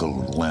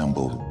critical of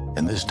Lambeau.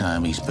 And this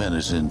time he spent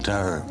his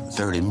entire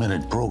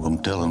 30-minute program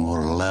telling what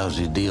a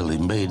lousy deal he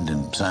made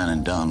in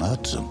signing Don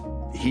Hudson.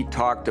 He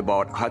talked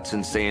about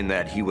Hudson saying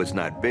that he was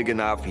not big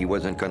enough, he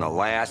wasn't going to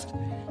last,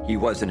 he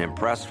wasn't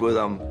impressed with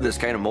him. This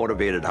kind of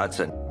motivated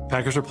Hudson.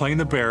 Packers are playing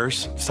the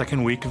Bears,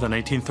 second week of the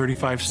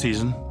 1935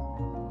 season.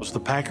 It was the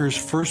Packers'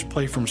 first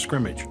play from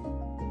scrimmage.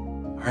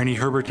 Arnie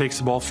Herber takes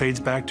the ball, fades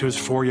back to his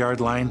 4-yard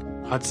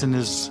line. Hudson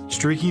is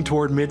streaking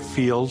toward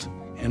midfield,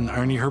 and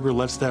Arnie Herber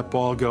lets that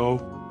ball go.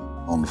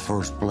 On the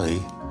first play,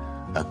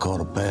 I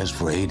caught a pass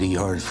for 80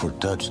 yards for a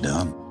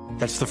touchdown.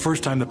 That's the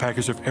first time the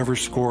Packers have ever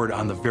scored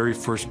on the very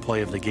first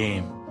play of the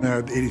game.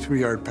 That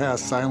 83-yard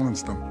pass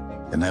silenced them.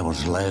 And that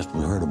was the last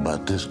we heard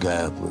about this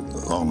guy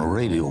on the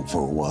radio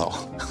for a while.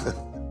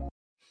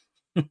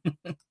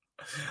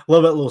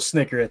 Love that little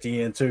snicker at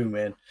the end, too,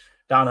 man.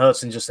 Don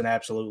Hudson, just an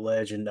absolute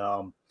legend.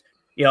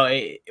 You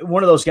know,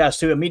 one of those guys,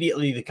 too,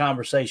 immediately the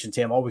conversation,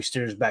 Tim, always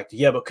steers back to,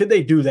 yeah, but could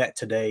they do that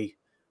today?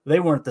 They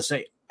weren't the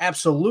same.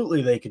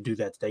 Absolutely, they could do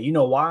that today. You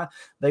know why?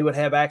 They would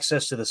have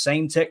access to the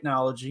same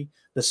technology,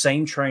 the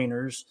same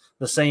trainers,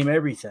 the same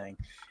everything.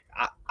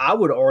 I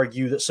would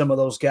argue that some of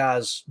those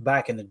guys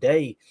back in the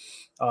day,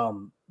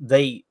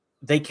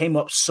 they came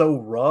up so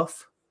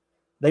rough,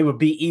 they would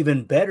be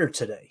even better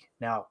today.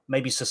 Now,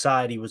 maybe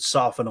society would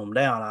soften them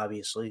down,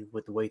 obviously,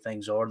 with the way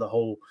things are. The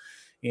whole,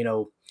 you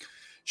know,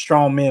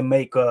 strong men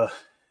make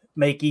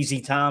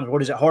easy times.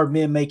 What is it? Hard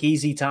men make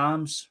easy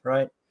times,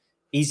 right?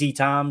 Easy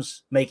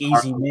times make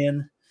easy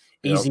men.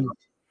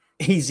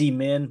 Easy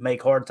men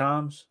make hard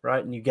times,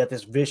 right? And you get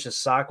this vicious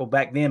cycle.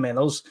 Back then, man,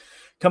 those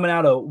coming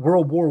out of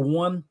World War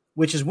I,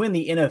 which is when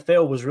the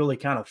NFL was really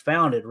kind of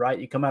founded, right?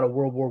 You come out of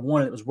World War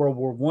I, and it was World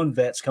War I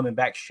vets coming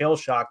back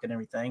shell-shocked and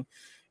everything,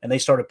 and they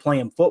started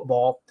playing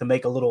football to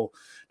make a little,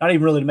 not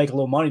even really to make a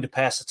little money, to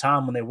pass the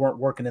time when they weren't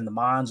working in the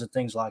mines and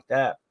things like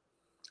that.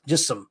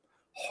 Just some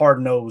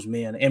hard-nosed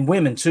men and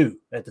women, too,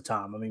 at the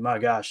time. I mean, my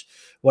gosh,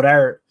 what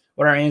our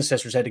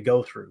ancestors had to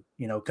go through,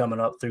 you know, coming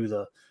up through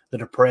the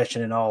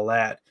Depression and all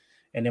that.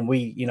 And then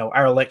we, you know,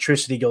 our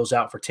electricity goes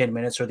out for 10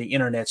 minutes or the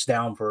internet's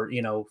down for,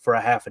 you know, for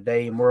a half a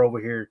day. And we're over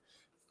here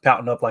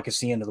pouting up like it's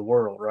the end of the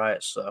world.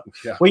 Right. So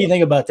What do you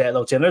think about that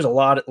though, Tim? There's a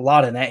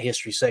lot in that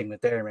history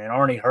segment there, man.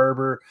 Arnie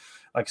Herber,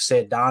 like I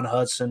said, Don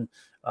Hudson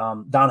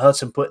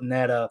putting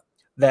that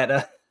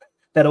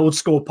old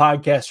school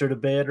podcaster to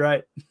bed.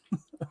 Right.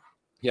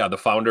 Yeah. The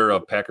founder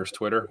of Packers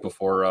Twitter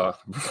before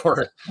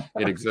it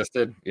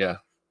existed. Yeah.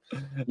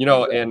 You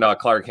know, and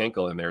Clark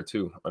Hinkle in there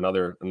too,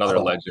 another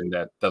legend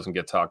that doesn't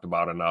get talked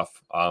about enough.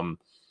 You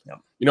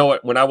know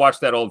what? When I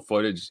watch that old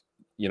footage,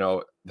 you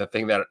know, the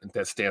thing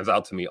that stands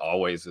out to me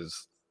always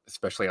is,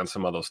 especially on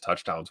some of those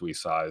touchdowns we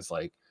saw, is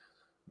like,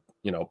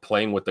 you know,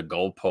 playing with the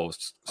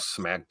goalposts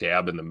smack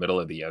dab in the middle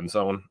of the end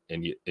zone,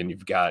 and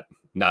you've got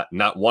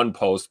not one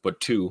post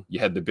but two. You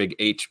had the big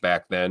H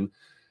back then,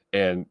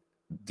 and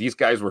these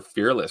guys were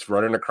fearless,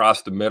 running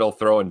across the middle,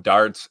 throwing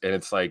darts, and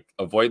it's like,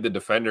 avoid the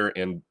defender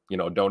and, you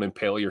know, don't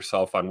impale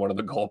yourself on one of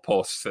the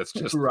goalposts that's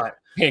just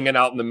hanging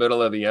out in the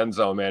middle of the end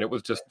zone, man. It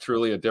was just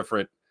truly a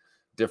different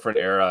different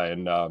era,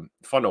 and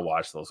fun to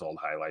watch those old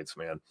highlights,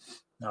 man.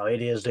 No,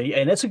 it is.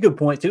 And that's a good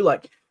point too.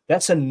 Like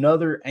that's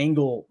another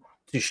angle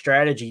to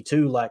strategy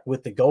too. Like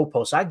with the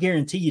goalposts, I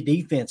guarantee you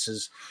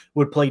defenses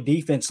would play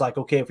defense. Like,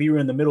 okay, if you were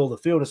in the middle of the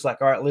field, it's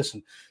like, all right,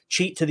 listen,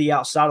 cheat to the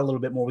outside a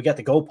little bit more. We got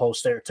the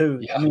goalpost there too.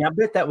 Yeah. I mean, I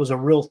bet that was a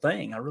real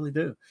thing. I really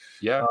do.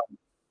 Yeah.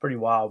 Pretty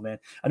wild, man.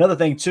 Another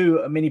thing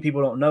too, many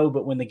people don't know,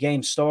 but when the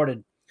game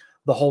started,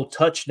 the whole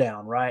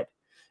touchdown, right?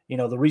 You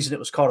know, the reason it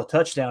was called a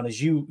touchdown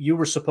is you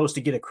were supposed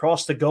to get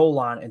across the goal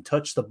line and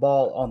touch the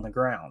ball on the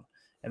ground.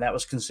 And that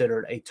was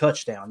considered a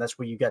touchdown. That's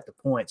where you got the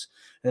points.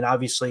 And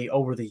obviously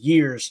over the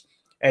years,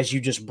 as you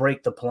just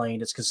break the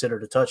plane, it's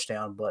considered a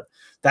touchdown. But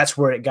that's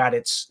where it got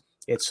its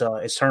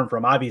term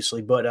from,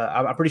 obviously. But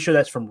I'm pretty sure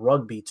that's from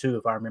rugby too,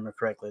 if I remember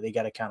correctly. They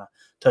got to kind of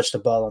touch the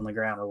ball on the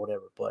ground or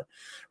whatever. But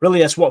really,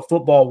 that's what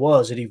football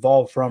was. It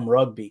evolved from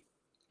rugby.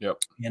 Yep.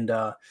 And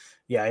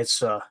yeah,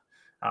 it's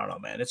I don't know,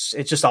 man. It's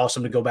just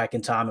awesome to go back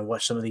in time and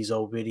watch some of these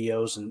old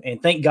videos,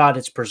 and thank God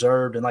it's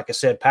preserved. And like I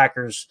said,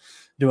 Packers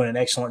doing an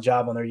excellent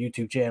job on their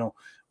YouTube channel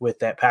with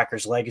that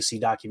Packers Legacy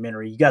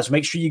documentary. You guys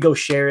make sure you go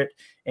share it,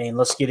 and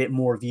let's get it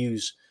more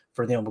views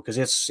for them, because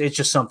it's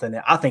just something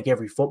that I think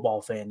every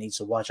football fan needs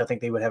to watch. I think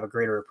they would have a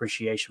greater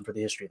appreciation for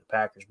the history of the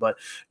Packers. But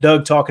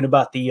Doug talking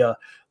about the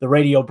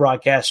radio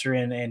broadcaster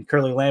and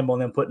Curly Lambeau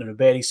and them putting him to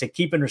bed, he said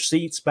keeping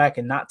receipts back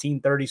in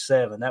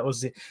 1937. That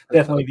was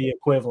definitely the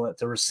equivalent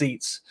to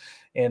receipts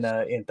in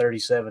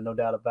 37, no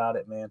doubt about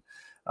it, man.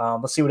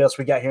 Let's see what else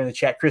we got here in the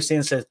chat. Chris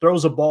N says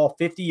throws a ball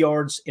 50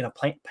 yards in a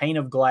pane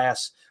of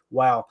glass.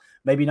 Wow.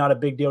 Maybe not a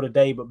big deal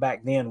today, but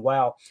back then,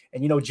 wow.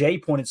 And, you know, Jay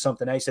pointed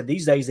something out. He said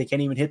these days they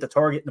can't even hit the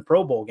target in the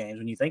Pro Bowl games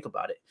when you think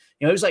about it.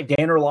 You know, it was like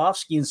Dan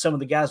Orlovsky and some of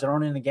the guys that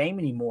aren't in the game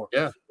anymore.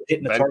 Yeah.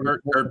 Hitting the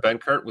target. Ben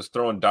Kurt was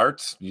throwing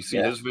darts. You see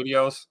his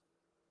videos?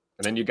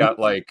 And then you got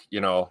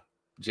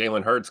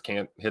Jalen Hurts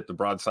can't hit the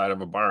broadside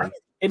of a barn.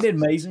 Isn't it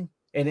amazing?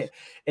 And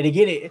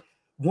again,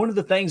 one of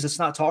the things that's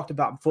not talked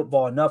about in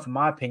football enough, in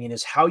my opinion,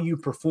 is how you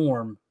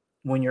perform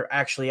when you're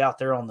actually out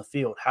there on the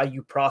field, how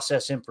you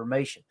process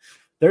information.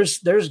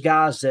 There's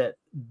guys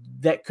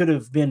that could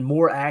have been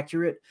more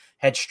accurate,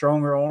 had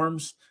stronger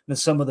arms than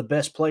some of the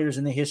best players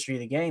in the history of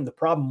the game. The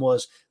problem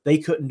was they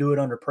couldn't do it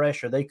under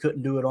pressure. They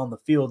couldn't do it on the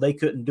field. They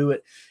couldn't do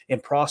it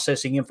in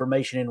processing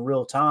information in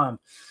real time.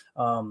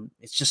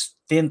 It's just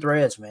thin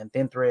threads, man,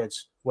 thin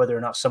threads, whether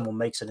or not someone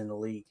makes it in the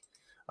league.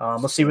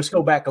 Let's see. Let's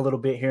go back a little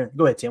bit here.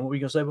 Go ahead, Tim. What were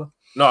you going to say, bro?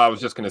 No, I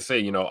was just going to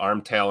say,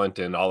 arm talent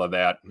and all of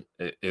that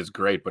is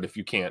great, but if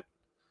you can't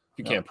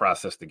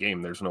process the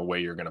game, there's no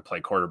way you're going to play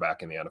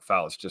quarterback in the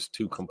NFL. It's just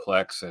too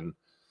complex, and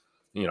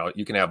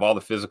you can have all the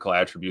physical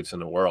attributes in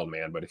the world,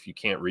 man, but if you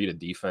can't read a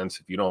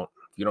defense, if you don't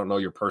know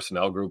your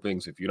personnel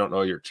groupings, if you don't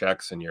know your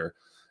checks and your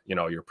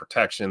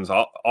protections,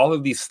 all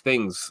of these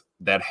things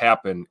that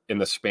happen in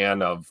the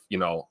span of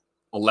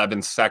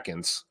 11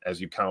 seconds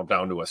as you count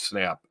down to a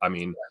snap. I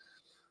mean,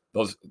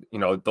 those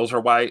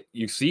are why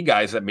you see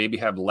guys that maybe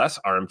have less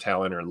arm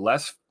talent or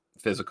less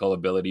physical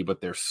ability,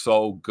 but they're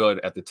so good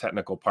at the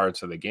technical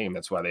parts of the game.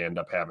 That's why they end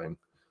up having,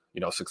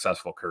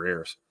 successful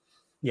careers.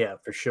 Yeah,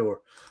 for sure.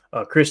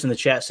 Chris in the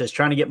chat says,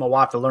 trying to get my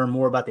wife to learn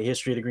more about the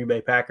history of the Green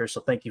Bay Packers.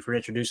 So thank you for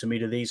introducing me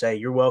to these. Hey,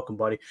 you're welcome,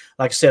 buddy.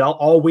 Like I said,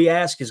 all we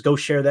ask is go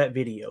share that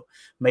video.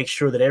 Make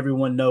sure that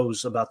everyone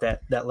knows about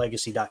that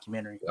legacy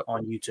documentary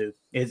on YouTube.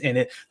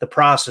 The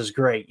price is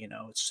great.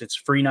 It's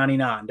free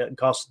 99, doesn't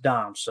cost a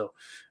dime. So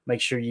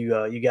make sure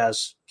you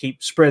guys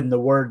keep spreading the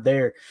word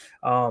there.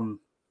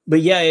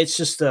 But yeah, it's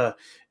just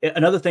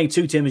another thing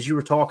too, Tim, is you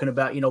were talking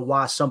about,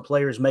 why some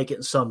players make it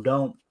and some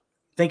don't.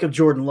 Think of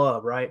Jordan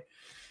Love, right?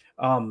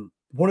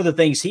 One of the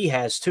things he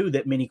has too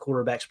that many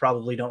quarterbacks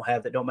probably don't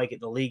have that don't make it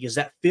in the league is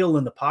that feel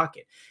in the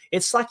pocket.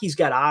 It's like he's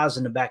got eyes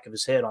in the back of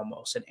his head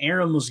almost. And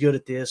Aaron was good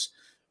at this.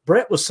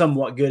 Brett was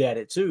somewhat good at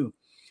it too.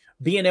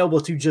 Being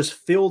able to just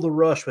feel the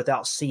rush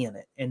without seeing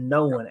it and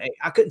knowing.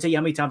 I couldn't tell you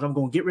how many times I'm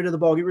going to get rid of the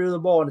ball.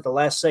 And at the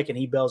last second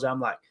he bails out. I'm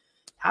like,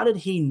 how did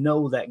he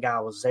know that guy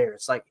was there?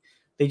 It's like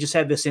they just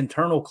have this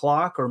internal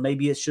clock, or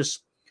maybe it's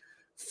just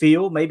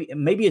feel. Maybe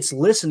it's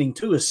listening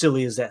to, as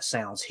silly as that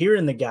sounds,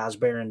 hearing the guys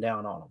bearing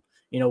down on them.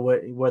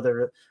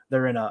 Whether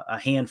they're in a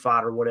hand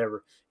fight or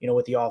whatever,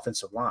 with the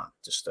offensive line.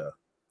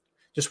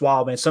 Just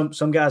wild, man.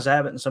 Some guys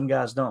have it and some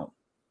guys don't.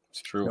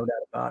 It's true. No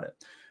doubt about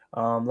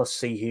it. Let's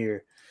see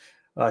here.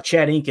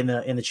 Chad Inc.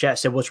 in the chat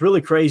said, what's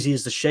really crazy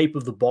is the shape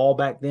of the ball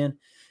back then.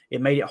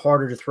 It made it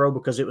harder to throw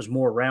because it was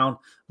more round.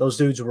 Those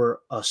dudes were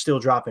still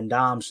dropping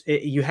dimes.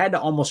 You had to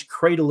almost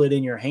cradle it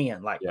in your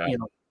hand,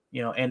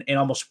 and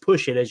almost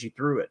push it as you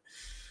threw it.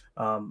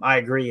 I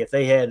agree. If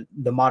they had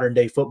the modern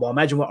day football,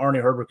 imagine what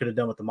Arnie Herbert could have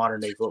done with the modern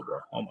day football.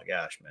 Oh my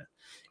gosh, man.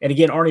 And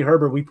again, Arnie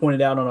Herbert, we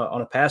pointed out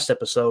on a past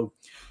episode,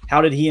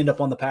 how did he end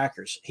up on the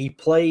Packers? He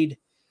played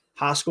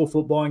high school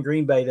football in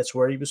Green Bay. That's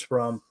where he was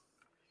from.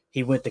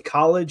 He went to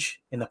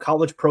college, and the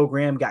college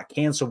program got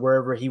canceled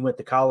wherever he went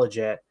to college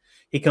at.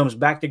 He comes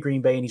back to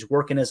Green Bay, and he's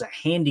working as a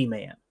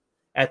handyman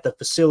at the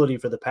facility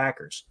for the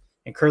Packers.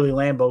 And Curly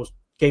Lambeau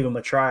gave him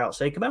a tryout.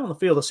 Say, come out on the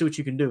field. Let's see what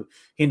you can do.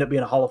 He ended up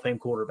being a Hall of Fame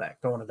quarterback,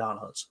 throwing to Don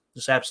Hudson.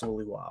 Just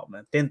absolutely wild,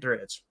 man. Thin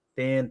threads.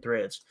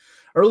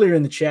 Earlier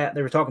in the chat,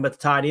 they were talking about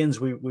the tight ends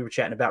we were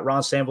chatting about.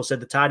 Ron Sample said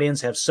the tight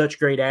ends have such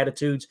great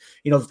attitudes.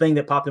 The thing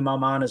that popped in my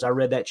mind as I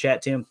read that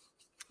chat, Tim,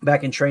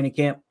 back in training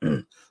camp,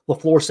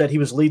 LaFleur said he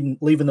was leaving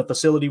the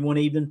facility one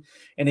evening,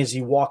 and as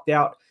he walked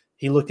out,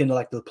 he looked into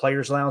like the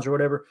players' lounge or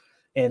whatever,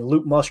 and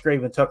Luke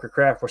Musgrave and Tucker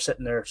Kraft were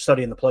sitting there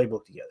studying the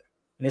playbook together.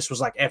 And this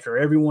was like after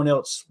everyone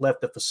else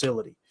left the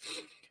facility.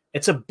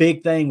 It's a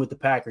big thing with the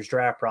Packers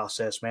draft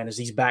process, man, is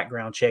these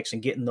background checks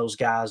and getting those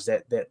guys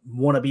that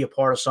want to be a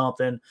part of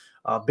something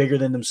bigger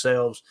than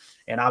themselves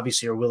and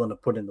obviously are willing to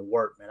put in the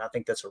work, man. I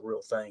think that's a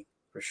real thing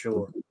for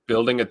sure.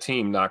 Building a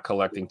team, not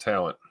collecting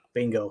talent.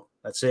 Bingo.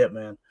 That's it,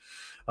 man.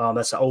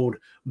 That's an old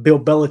Bill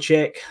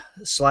Belichick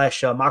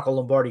 / Michael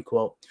Lombardi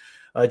quote.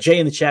 Jay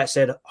in the chat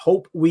said,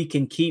 hope we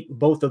can keep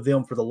both of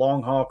them for the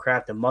long haul,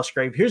 Kraft and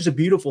Musgrave. Here's the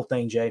beautiful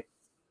thing, Jay.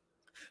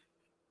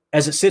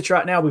 As it sits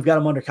right now, we've got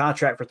them under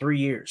contract for 3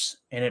 years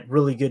and at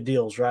really good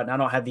deals, right? And I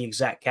don't have the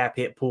exact cap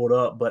hit pulled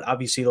up, but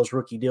obviously those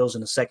rookie deals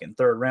in the second and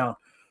third round,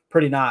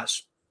 pretty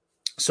nice.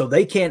 So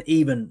they can't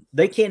even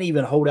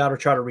hold out or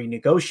try to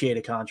renegotiate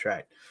a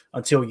contract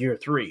until year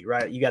 3,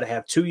 right? You got to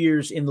have 2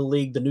 years in the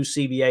league. The new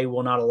CBA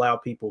will not allow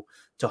people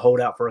to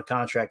hold out for a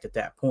contract at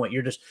that point.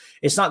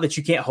 It's not that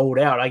you can't hold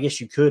out. I guess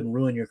you could and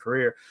ruin your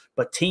career,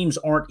 but teams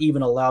aren't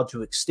even allowed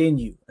to extend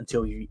you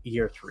until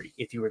year 3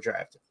 if you were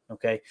drafted.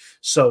 Okay.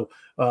 So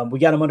we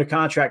got them under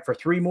contract for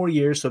 3 more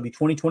years. So it'll be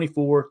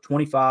 2024,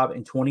 25,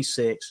 and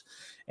 26.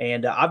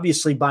 And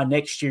obviously by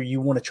next year, you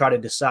want to try to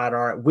decide,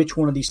 all right, which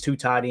one of these 2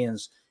 tight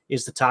ends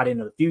is the tight end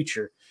of the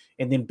future,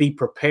 and then be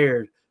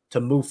prepared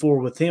to move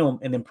forward with him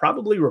and then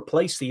probably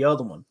replace the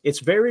other one. It's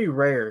very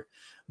rare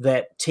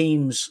that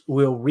teams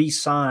will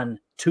re-sign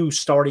 2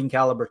 starting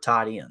caliber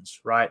tight ends,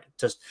 right?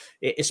 Just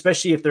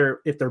especially if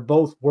they're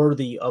both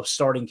worthy of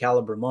starting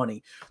caliber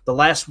money. The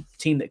last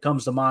team that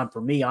comes to mind for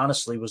me,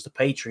 honestly, was the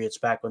Patriots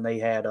back when they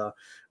had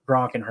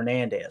Gronk and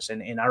Hernandez.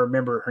 And I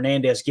remember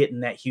Hernandez getting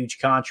that huge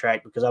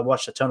contract because I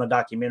watched a ton of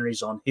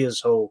documentaries on his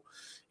whole,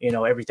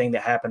 everything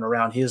that happened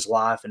around his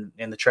life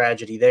and the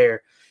tragedy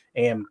there.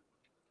 And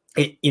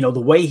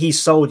the way he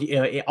sold,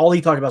 all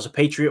he talked about was the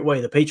Patriot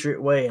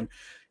way. And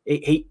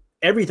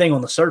everything on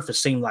the surface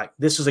seemed like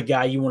this is a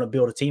guy you want to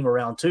build a team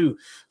around too.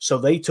 So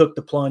they took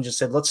the plunge and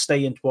said, let's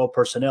stay in 12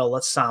 personnel.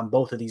 Let's sign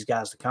both of these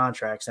guys to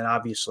contracts. And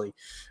obviously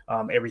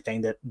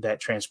everything that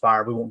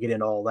transpired, we won't get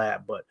into all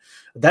that, but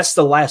that's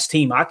the last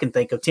team I can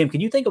think of. Tim, can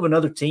you think of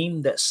another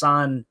team that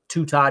signed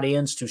 2 tight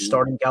ends to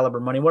starting caliber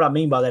money? What I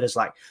mean by that is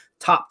like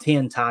top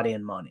 10 tight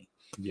end money.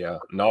 Yeah,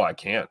 no, I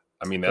can't.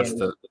 I mean, that's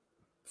the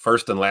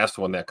first and last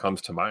one that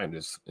comes to mind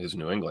is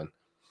New England.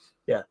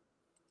 Yeah.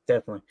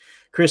 Definitely.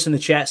 Chris in the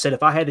chat said,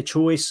 if I had a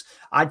choice,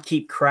 I'd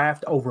keep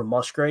Kraft over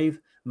Musgrave,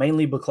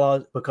 mainly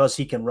because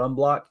he can run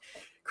block.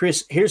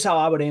 Chris, here's how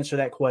I would answer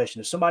that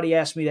question. If somebody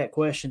asked me that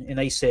question and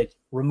they said,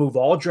 remove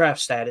all draft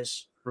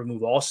status,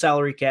 remove all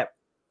salary cap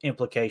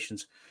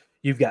implications,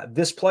 you've got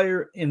this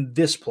player and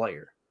this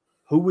player.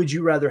 Who would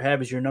you rather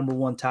have as your number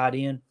 1 tight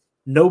end?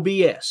 No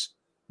BS.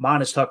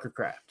 Mine is Tucker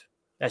Kraft.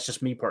 That's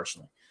just me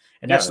personally.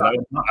 And that's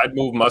I'd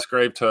move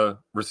Musgrave to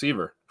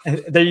receiver.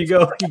 There you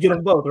go. You get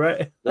them both,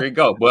 right? There you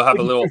go. We'll have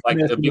a little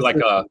it'd be like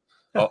a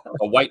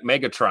white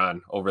Megatron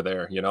over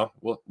there.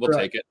 We'll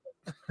take it.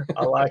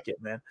 I like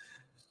it, man.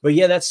 But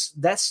yeah,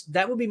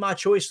 that would be my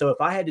choice. So if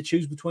I had to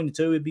choose between the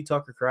 2, it'd be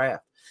Tucker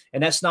Kraft.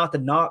 And that's not to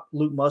knock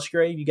Luke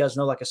Musgrave. You guys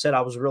know, like I said,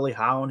 I was really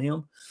high on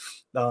him.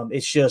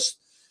 It's just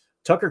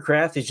Tucker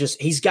Kraft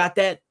he's got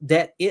that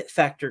it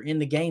factor in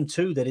the game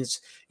too. That it's,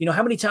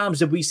 how many times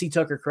did we see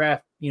Tucker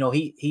Kraft?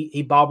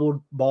 He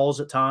bobbled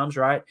balls at times,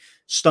 right?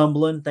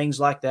 Stumbling, things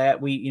like that.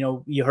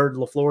 You heard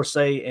LaFleur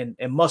say,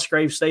 and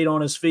Musgrave stayed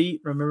on his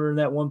feet. Remember in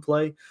that one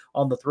play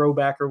on the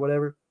throwback or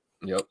whatever?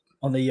 Yep.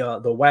 On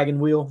the dragon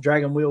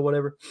wheel,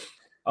 whatever.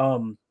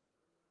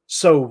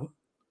 So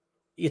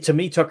to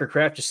me, Tucker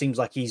Kraft just seems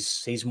like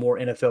he's more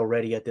NFL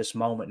ready at this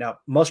moment. Now,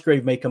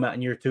 Musgrave may come out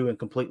in year 2 and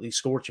completely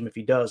scorch him. If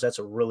he does, that's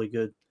a really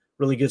good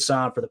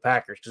sign for the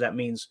Packers, because that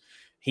means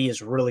he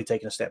is really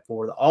taking a step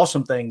forward. The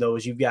awesome thing, though,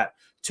 is you've got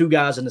 2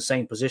 guys in the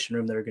same position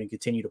room that are going to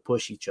continue to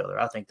push each other.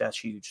 I think that's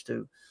huge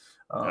too.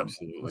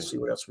 Absolutely. Let's see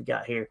what else we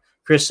got here.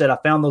 Chris said, I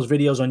found those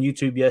videos on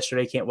YouTube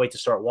yesterday. Can't wait to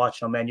start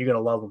watching them, man. You're going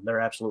to love them.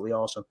 They're absolutely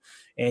awesome.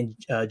 And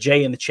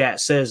Jay in the chat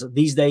says,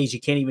 these days you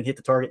can't even hit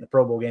the target in the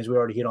Pro Bowl games. We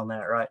already hit on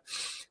that, right?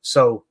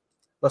 So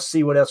let's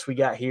see what else we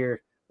got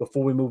here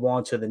before we move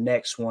on to the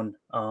next one.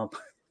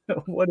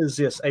 What is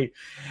this?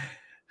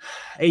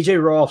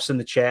 AJ Rolf's in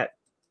the chat.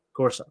 Of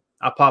course,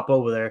 I pop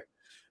over there.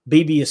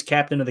 BB is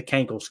captain of the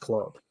Cankles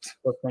Club.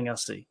 First thing I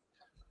see.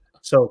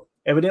 So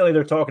evidently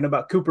they're talking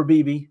about Cooper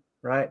Beebe,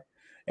 right?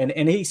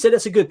 And he said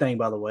it's a good thing,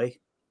 by the way.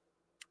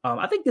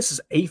 I think this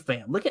is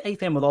AFAM. Look at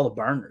AFAM with all the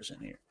burners in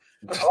here.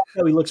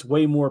 Also, he looks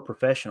way more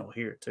professional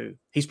here, too.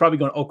 He's probably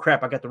going, oh,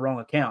 crap, I got the wrong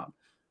account.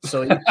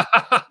 So he's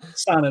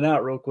signing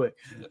out real quick.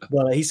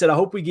 But he said, I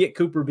hope we get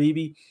Cooper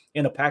Beebe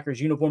in a Packers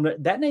uniform.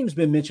 That name's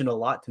been mentioned a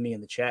lot to me in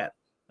the chat.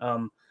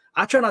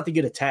 I try not to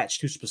get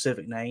attached to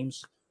specific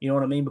names. You know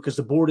what I mean? Because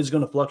the board is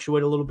going to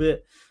fluctuate a little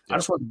bit. I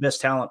just want the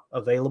best talent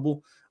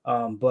available.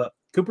 But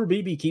Cooper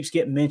Beebe keeps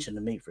getting mentioned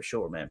to me for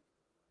sure, man.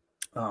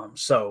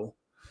 So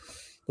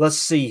let's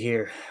see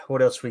here.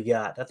 What else we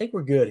got? I think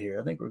we're good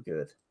here.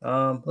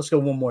 Let's go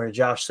one more here.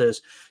 Josh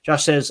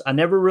says, I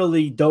never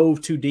really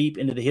dove too deep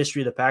into the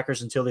history of the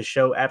Packers until this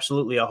show.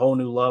 Absolutely a whole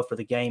new love for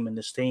the game and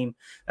this team.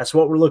 That's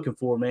what we're looking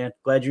for, man.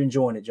 Glad you're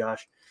enjoying it,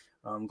 Josh.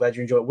 Glad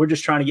you enjoy it. We're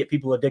just trying to get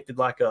people addicted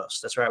like us.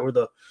 That's right. We're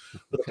the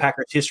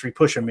Packers history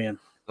pusher men.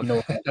 You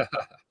know.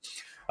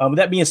 With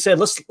that being said,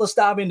 let's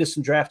dive into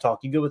some draft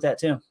talk. You good with that,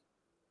 Tim?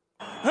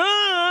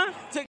 I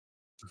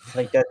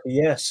think that's a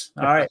yes.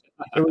 All right,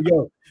 here we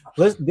go.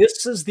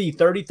 This is the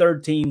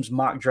 33rd team's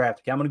mock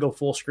draft. Okay, I'm going to go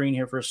full screen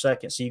here for a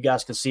second so you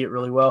guys can see it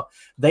really well.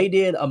 They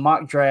did a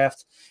mock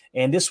draft,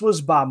 and this was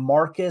by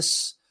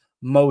Marcus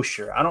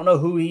Mosher. I don't know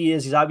who he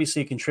is. He's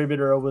obviously a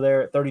contributor over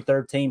there at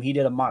 33rd team. He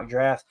did a mock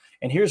draft,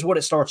 and here's what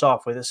it starts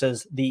off with. It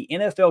says the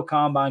NFL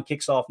Combine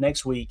kicks off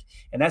next week,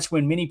 and that's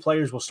when many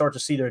players will start to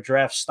see their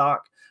draft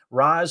stock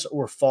rise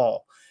or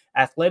fall.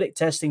 Athletic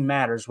testing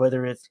matters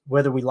whether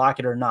we like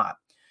it or not,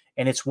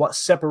 and it's what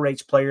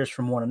separates players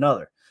from one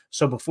another.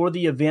 So before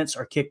the events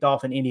are kicked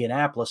off in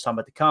Indianapolis, talking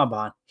about the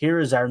Combine, here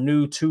is our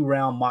new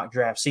 2-round mock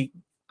draft. See,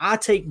 I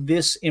take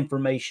this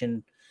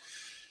information –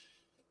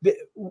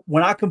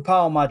 when I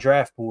compile my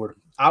draft board,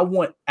 I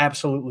want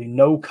absolutely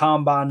no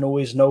combine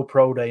noise, no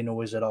pro day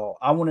noise at all.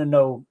 I want to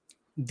know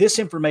this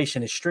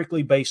information is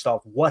strictly based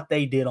off what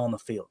they did on the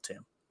field,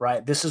 Tim,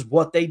 right? This is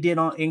what they did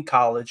in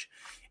college,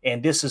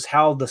 and this is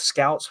how the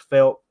scouts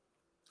felt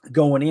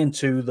going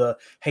into the,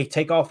 hey,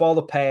 take off all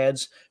the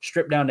pads,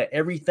 strip down to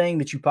everything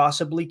that you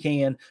possibly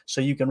can so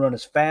you can run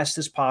as fast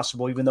as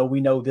possible, even though we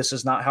know this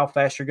is not how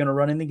fast you're going to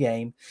run in the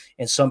game.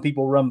 And some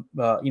people run,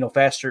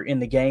 faster in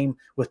the game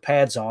with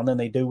pads on than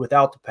they do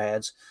without the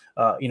pads,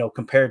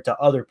 compared to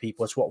other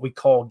people. It's what we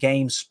call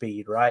game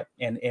speed, right?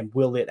 And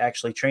will it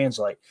actually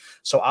translate?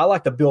 So I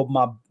like to build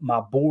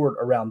my board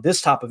around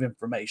this type of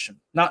information,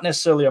 not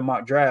necessarily a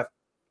mock draft,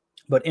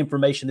 but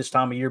information this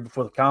time of year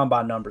before the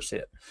combine numbers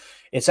hit.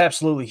 It's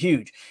absolutely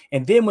huge.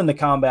 And then when the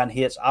combine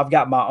hits, I've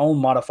got my own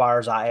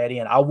modifiers I add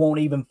in. I won't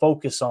even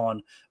focus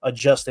on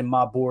adjusting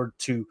my board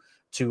to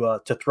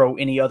throw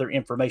any other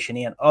information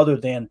in other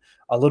than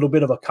a little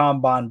bit of a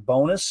combine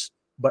bonus,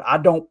 but I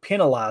don't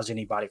penalize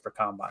anybody for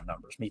combine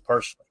numbers, me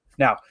personally.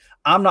 Now,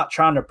 I'm not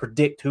trying to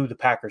predict who the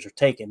Packers are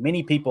taking.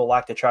 Many people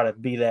like to try to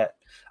be that.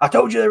 I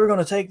told you they were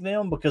going to take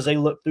them because they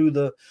look through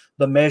the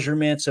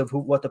measurements of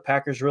what the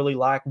Packers really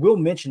like. We'll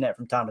mention that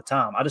from time to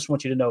time. I just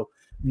want you to know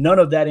none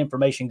of that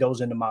information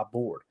goes into my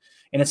board.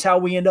 And it's how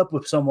we end up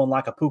with someone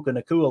like a Puka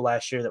Nacua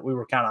last year that we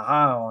were kind of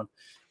high on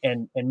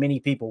and many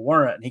people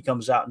weren't. And he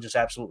comes out and just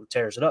absolutely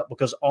tears it up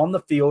because on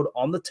the field,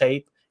 on the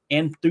tape,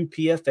 and through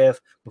PFF,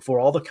 before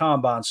all the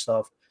combine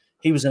stuff,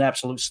 he was an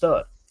absolute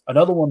stud.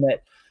 Another one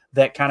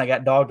that kind of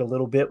got dogged a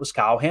little bit was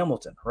Kyle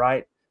Hamilton,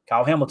 right?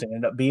 Kyle Hamilton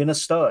ended up being a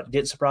stud.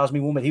 Didn't surprise me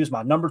one bit. He was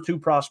my number 2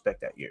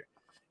 prospect that year.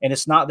 And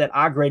it's not that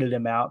I graded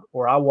him out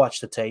or I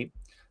watched the tape.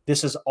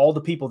 This is all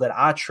the people that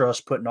I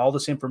trust putting all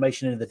this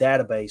information into the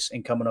database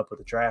and coming up with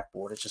a draft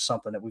board. It's just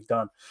something that we've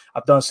done.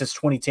 I've done since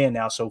 2010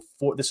 now. So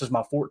this is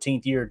my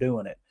 14th year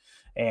doing it.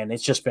 And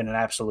it's just been an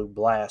absolute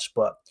blast.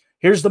 But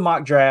here's the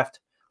mock draft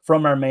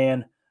from our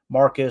man,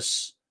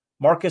 Marcus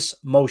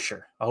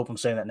Mosher. I hope I'm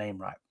saying that name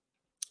right.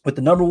 With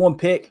the number 1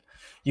 pick,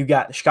 you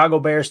got the Chicago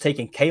Bears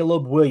taking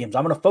Caleb Williams.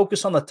 I'm going to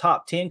focus on the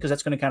top 10 because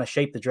that's going to kind of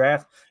shape the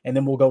draft, and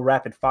then we'll go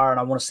rapid fire, and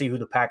I want to see who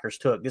the Packers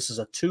took. This is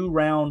a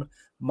 2-round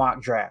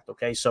mock draft,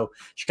 okay? So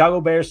Chicago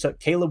Bears took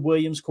Caleb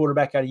Williams,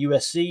 quarterback out of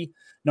USC.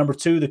 Number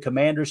 2, the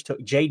Commanders took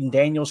Jaden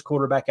Daniels,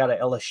 quarterback out of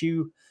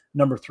LSU.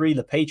 Number 3,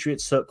 the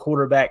Patriots took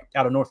quarterback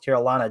out of North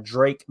Carolina,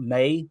 Drake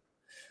May.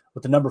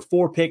 With the number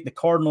 4 pick, the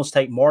Cardinals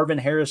take Marvin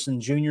Harrison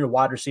Jr.,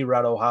 wide receiver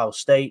out of Ohio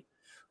State.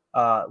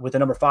 With the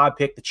number 5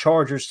 pick, the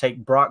Chargers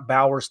take Brock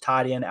Bowers,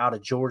 tight end out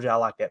of Georgia. I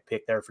like that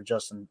pick there for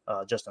Justin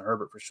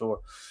Herbert for sure.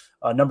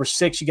 Number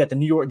 6, you got the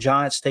New York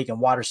Giants taking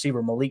wide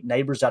receiver Malik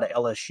Neighbors out of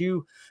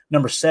LSU.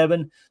 Number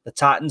 7, the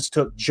Titans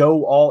took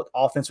Joe Alt,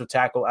 offensive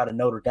tackle out of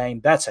Notre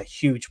Dame. That's a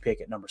huge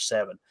pick at number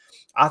 7.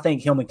 I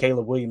think him and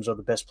Caleb Williams are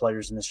the best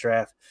players in this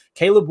draft.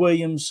 Caleb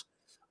Williams,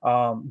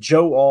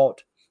 Joe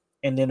Alt,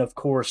 and then, of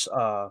course,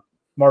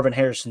 Marvin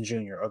Harrison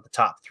Jr. are the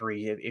top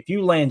 3. If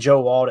you land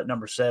Joe Alt at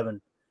number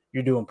 7,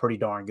 you're doing pretty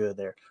darn good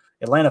there.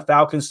 Atlanta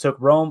Falcons took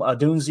Rome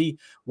Odunze,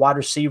 wide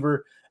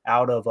receiver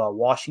out of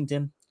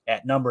Washington.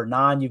 At number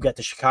 9, you've got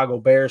the Chicago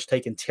Bears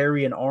taking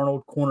Terry and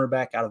Arnold,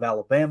 cornerback out of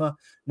Alabama.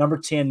 Number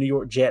 10, New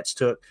York Jets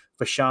took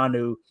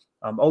Olu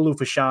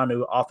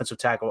Fashanu, offensive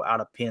tackle out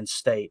of Penn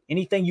State.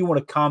 Anything you want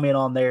to comment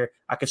on there,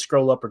 I could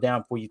scroll up or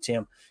down for you,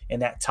 Tim,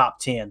 in that top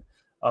 10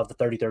 of the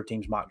 33rd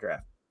team's mock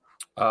draft.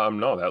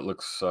 No, that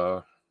looks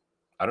that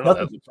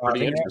looks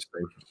pretty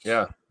interesting.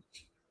 Yeah.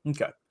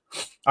 Okay.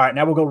 All right,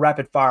 now we'll go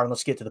rapid fire and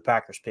let's get to the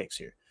Packers picks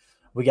here.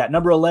 We got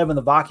number 11.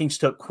 The Vikings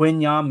took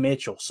Quinyon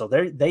Mitchell, so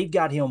they've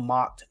got him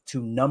mocked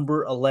to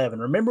number 11.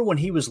 Remember when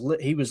he was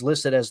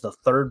listed as the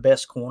 3rd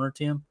best corner,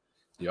 Tim?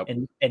 Yep.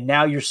 And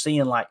now you're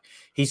seeing like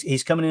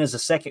he's coming in as a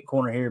second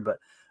corner here, but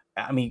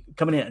I mean,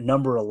 coming in at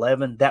number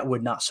 11, that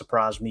would not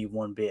surprise me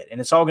one bit.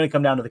 And it's all going to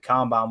come down to the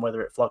combine,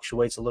 whether it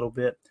fluctuates a little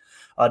bit.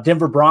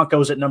 Denver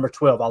Broncos at number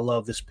 12. I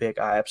love this pick.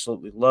 I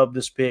absolutely love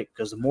this pick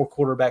because the more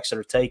quarterbacks that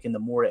are taken, the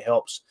more it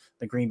helps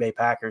the Green Bay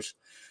Packers.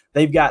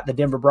 They've got the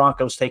Denver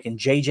Broncos taking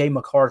J.J.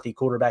 McCarthy,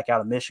 quarterback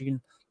out of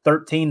Michigan.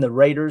 13, the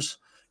Raiders.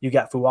 You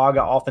got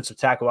Fuaga, offensive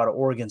tackle out of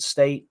Oregon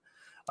State.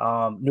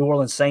 New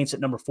Orleans Saints at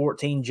number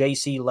 14,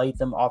 J.C.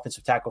 Latham,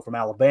 offensive tackle from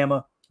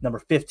Alabama. Number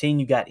 15,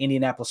 you got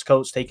Indianapolis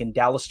Colts taking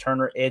Dallas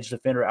Turner, edge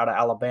defender out of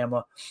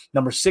Alabama.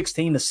 Number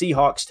 16, the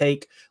Seahawks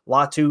take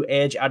Latu,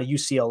 edge out of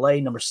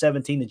UCLA. Number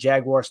 17, the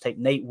Jaguars take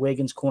Nate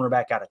Wiggins,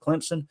 cornerback out of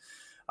Clemson.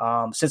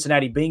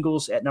 Cincinnati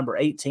Bengals at number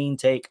 18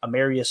 take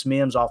Amarius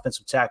Mims,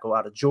 offensive tackle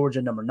out of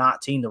Georgia. Number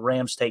 19, the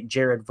Rams take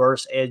Jared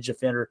Verse, edge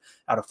defender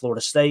out of Florida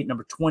State.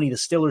 Number 20, the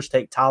Steelers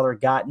take Tyler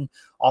Guyton,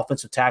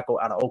 offensive tackle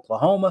out of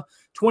Oklahoma.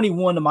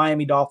 21, the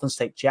Miami Dolphins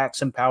take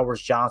Jackson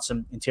Powers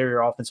Johnson,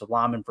 interior offensive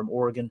lineman from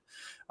Oregon.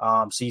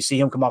 So you see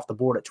him come off the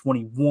board at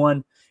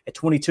 21. At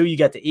 22, you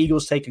got the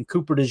Eagles taking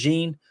Cooper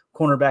DeJean,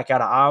 cornerback out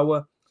of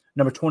Iowa.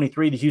 Number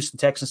 23, the Houston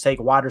Texans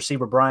take wide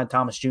receiver Brian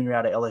Thomas Jr.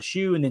 out of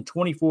LSU. And then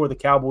 24, the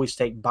Cowboys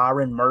take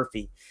Byron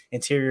Murphy,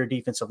 interior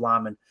defensive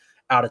lineman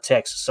out of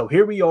Texas. So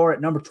here we are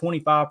at number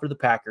 25 for the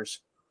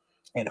Packers.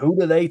 And who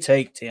do they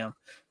take, Tim?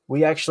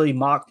 We actually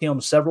mocked him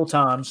several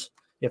times,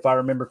 if I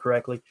remember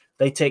correctly.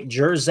 They take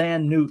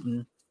Jerzan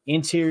Newton,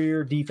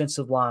 interior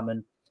defensive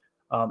lineman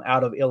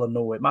out of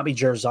Illinois. It might be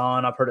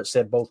Jerzan. I've heard it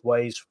said both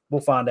ways.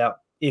 We'll find out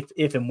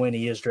if and when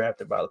he is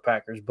drafted by the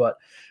Packers. But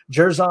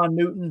Jerzan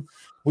Newton,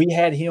 we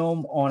had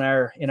him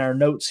in our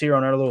notes here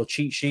on our little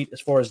cheat sheet as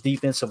far as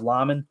defensive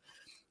linemen.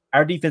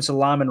 Our defensive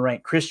lineman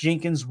ranked Chris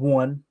Jenkins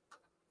 1,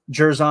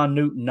 Jerzan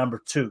Newton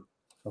number 2.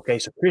 Okay,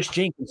 so Chris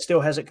Jenkins still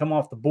hasn't come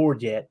off the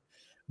board yet,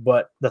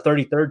 but the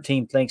 33rd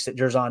team thinks that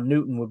Jerzan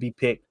Newton would be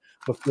picked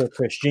before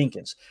Chris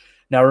Jenkins.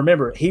 Now,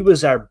 remember, he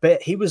was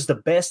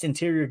the best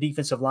interior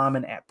defensive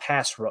lineman at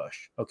pass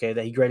rush, okay,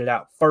 that he graded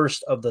out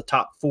first of the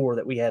top 4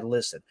 that we had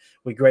listed.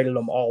 We graded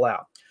them all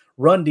out.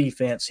 Run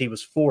defense, he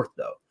was 4th,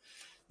 though.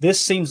 This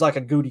seems like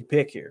a goody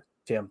pick here,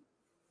 Tim.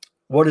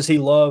 What does he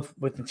love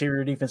with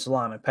interior defensive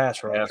lineman?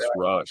 Pass rush. Pass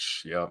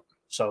rush, yeah.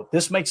 So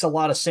this makes a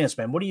lot of sense,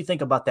 man. What do you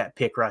think about that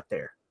pick right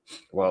there?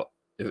 Well,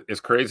 as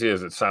crazy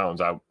as it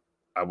sounds, I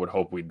would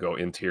hope we'd go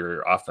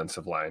interior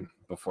offensive line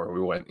before we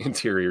went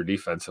interior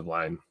defensive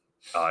line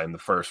in the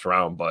first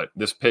round. But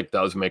this pick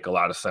does make a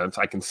lot of sense.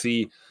 I can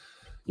see,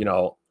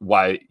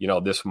 why,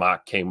 this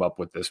mock came up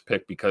with this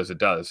pick because it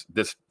does.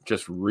 This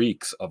just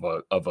reeks of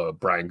a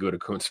Brian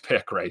Gutekunst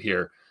pick right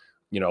here.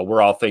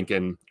 We're all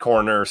thinking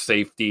corner,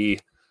 safety,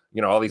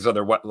 all these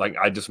other, like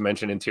I just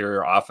mentioned,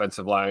 interior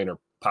offensive line or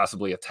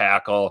possibly a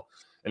tackle.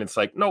 And it's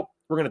like, nope,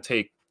 we're going to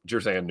take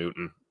Jerzan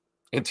Newton,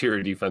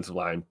 interior defensive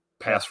line,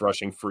 pass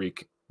rushing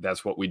freak.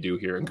 That's what we do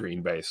here in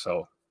Green Bay.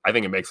 So I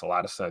think it makes a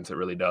lot of sense. It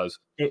really does.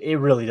 It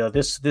really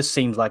does. This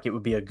seems like it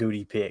would be a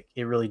goody pick.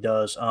 It really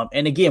does.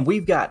 And again,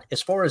 we've got,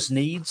 as far as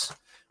needs,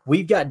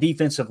 we've got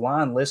defensive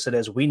line listed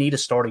as we need a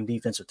starting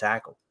defensive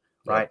tackle,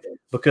 right? Yep.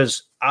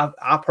 Because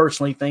I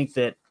personally think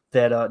that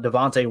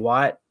Devontae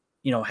Wyatt,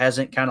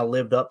 hasn't kind of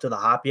lived up to the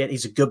hype yet.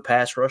 He's a good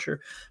pass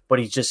rusher, but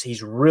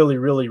he's really,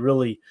 really,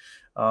 really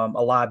a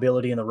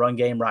liability in the run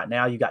game right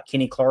now. You got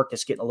Kenny Clark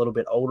that's getting a little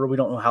bit older. We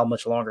don't know how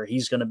much longer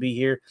he's going to be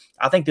here.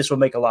 I think this would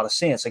make a lot of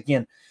sense.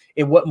 Again,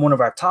 it wasn't one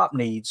of our top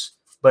needs,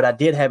 but I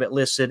did have it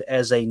listed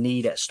as a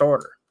need at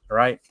starter,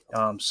 right?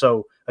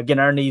 So, again,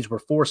 our needs were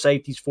 4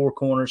 safeties, 4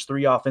 corners,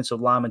 3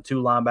 offensive linemen,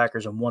 2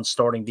 linebackers, and 1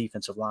 starting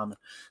defensive lineman.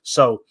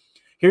 So,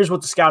 here's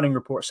what the scouting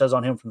report says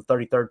on him from the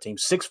 33rd team.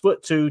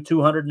 6'2",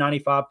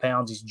 295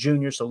 pounds. He's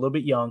junior, so a little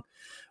bit young.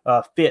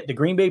 Fit. The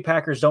Green Bay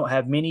Packers don't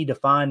have many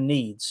defined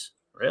needs.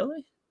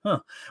 Really? Huh.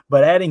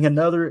 But adding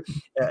another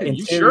interior,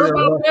 you sure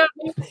about that?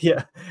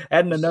 Yeah,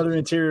 adding another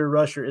interior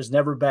rusher is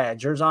never bad.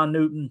 Jerzan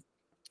Newton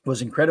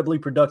was incredibly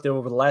productive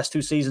over the last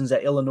 2 seasons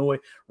at Illinois,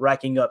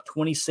 racking up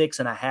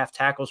 26.5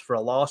 tackles for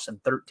a loss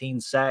and 13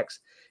 sacks.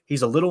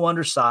 He's a little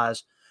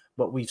undersized,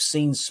 but we've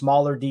seen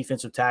smaller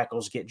defensive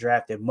tackles get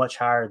drafted much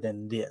higher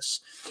than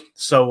this.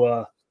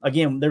 So,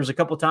 again, there was a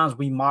couple of times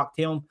we mocked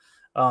him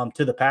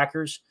to the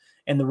Packers,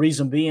 and the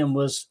reason being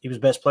was he was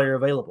best player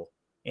available.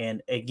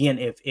 And, again,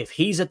 if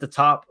he's at the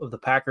top of the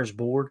Packers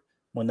board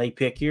when they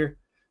pick here,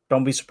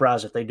 don't be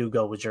surprised if they do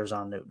go with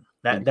Jerzan Newton.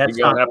 That's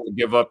you're going to have to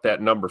give up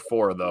that number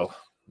 4, though.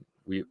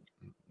 Yeah.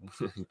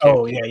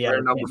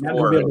 Number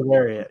 4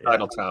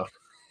 Titletown.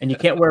 And you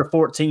can't wear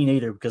 14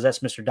 either because that's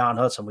Mr. Don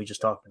Hudson we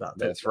just talked about.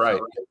 That's right.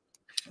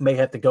 May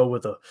have to go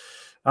with a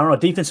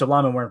defensive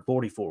lineman wearing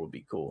 44 would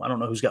be cool. I don't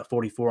know who's got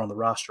 44 on the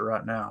roster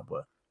right now,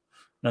 but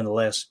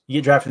nonetheless, you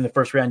get drafted in the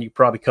first round, you could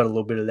probably cut a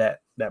little bit of that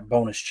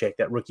bonus check,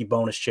 that rookie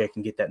bonus check,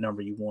 and get that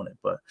number you wanted.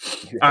 But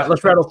all right,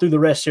 let's rattle through the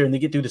rest here and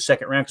then get through the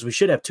second round because we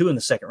should have 2 in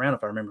the second round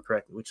if I remember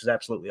correctly, which is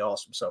absolutely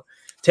awesome. So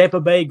Tampa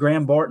Bay,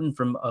 Graham Barton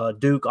from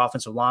Duke,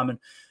 offensive lineman.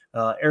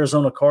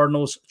 Arizona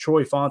Cardinals,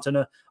 Troy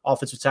Fontana,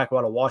 offensive tackle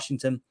out of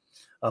Washington.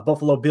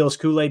 Buffalo Bills,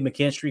 Kool-Aid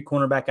McKinstry,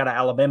 cornerback out of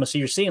Alabama. So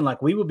you're seeing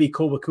like we would be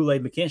cool with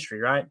Kool-Aid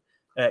McKinstry, right,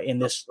 in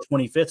this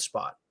 25th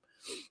spot.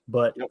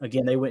 But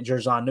again, they went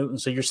Jerzon Newton.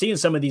 So you're seeing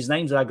some of these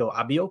names that I go,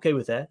 I'd be okay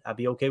with that. I'd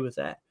be okay with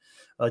that.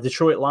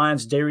 Detroit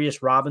Lions,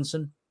 Darius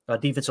Robinson,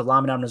 defensive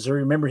lineman out of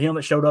Missouri. Remember him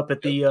that showed up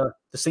at the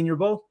Senior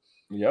Bowl?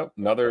 Yep,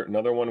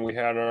 another one we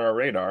had on our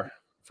radar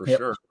for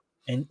sure.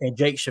 And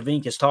Jake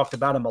Shavink has talked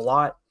about him a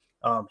lot.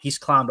 He's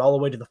climbed all the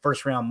way to the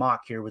first round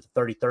mock here with the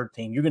 33rd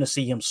team. You're going to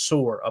see him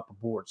soar up the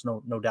boards,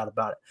 no doubt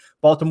about it.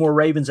 Baltimore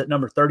Ravens at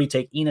number 30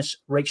 take Enos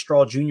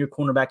Rakestraw Jr.,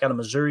 cornerback out of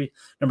Missouri.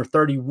 Number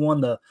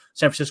 31, the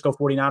San Francisco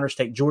 49ers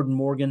take Jordan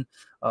Morgan,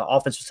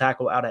 offensive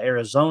tackle out of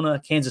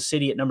Arizona. Kansas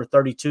City at number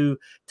 32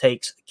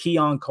 takes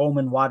Keon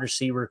Coleman, wide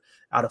receiver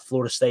out of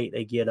Florida State.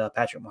 They get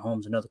Patrick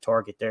Mahomes, another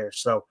target there.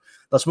 So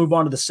let's move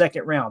on to the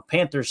second round.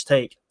 Panthers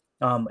take,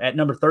 at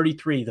number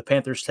 33, the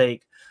Panthers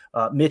take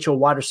Mitchell,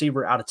 wide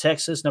receiver out of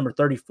Texas. Number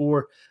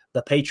 34,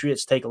 the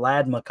Patriots take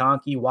Ladd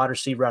McConkey, wide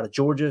receiver out of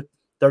Georgia.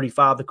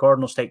 35, the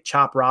Cardinals take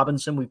Chop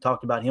Robinson. We've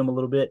talked about him a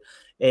little bit.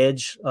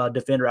 Edge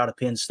defender out of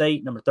Penn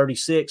State. Number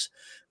 36,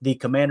 the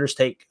Commanders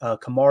take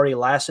Kamari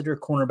Lassiter,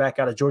 cornerback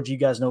out of Georgia. You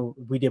guys know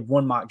we did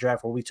one mock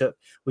draft where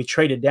we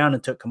traded down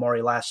and took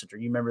Kamari Lassiter.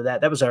 You remember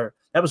that? That was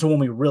the one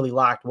we really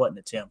liked, wasn't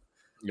it, Tim?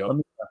 Yep. Let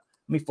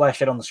me flash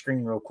that on the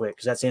screen real quick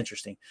because that's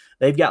interesting.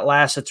 They've got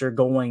Lassiter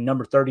going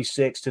number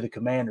 36 to the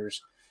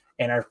Commanders.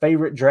 And our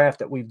favorite draft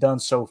that we've done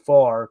so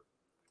far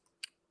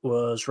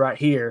was right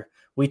here.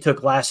 We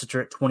took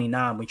Lassiter at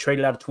 29. We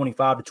traded out of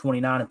 25 to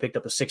 29 and picked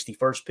up a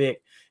 61st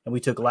pick, and we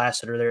took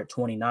Lassiter there at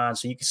 29.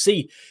 So you can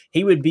see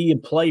he would be in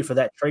play for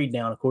that trade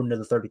down according to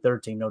the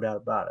 33rd team, no doubt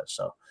about it.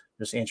 So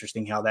just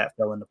interesting how that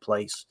fell into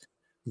place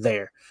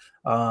there.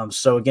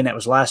 So again, that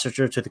was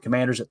Lassiter to the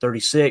Commanders at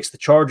 36. The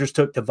Chargers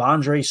took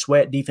Devondre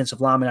Sweat,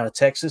 defensive lineman out of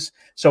Texas.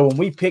 So when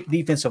we picked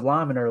defensive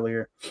lineman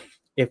earlier,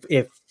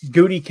 if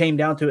Goody came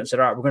down to it and said,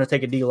 all right, we're going to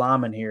take a D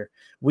lineman here,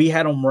 we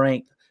had them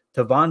ranked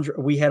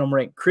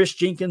Chris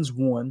Jenkins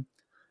 1,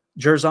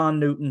 Jerzon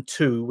Newton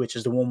 2, which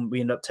is the one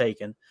we ended up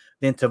taking,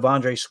 then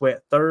Devondre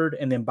Sweat 3rd,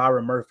 and then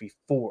Byron Murphy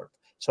 4th.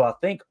 So I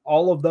think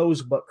all of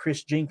those but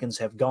Chris Jenkins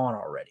have gone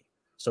already.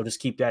 So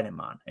just keep that in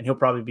mind. And he'll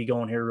probably be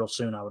going here real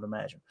soon, I would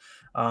imagine.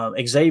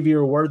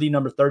 Xavier Worthy,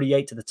 number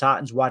 38 to the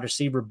Titans, wide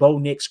receiver. Bo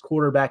Nix,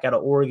 quarterback out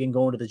of Oregon,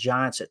 going to the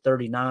Giants at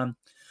 39.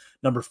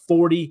 Number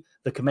 40,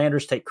 the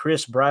Commanders take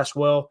Chris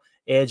Braswell,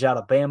 edge out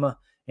of Bama.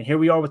 And here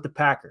we are with the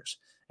Packers.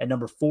 At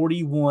number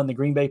 41, the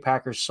Green Bay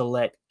Packers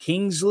select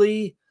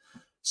Kingsley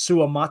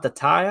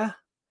Suamataia.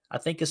 I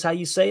think is how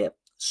you say it.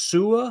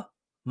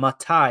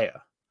 Suamataia.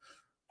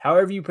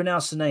 However you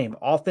pronounce the name.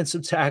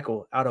 Offensive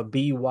tackle out of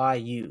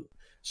BYU.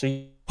 So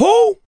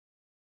who?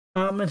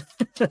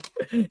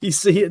 You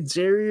see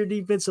interior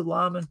defensive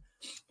lineman,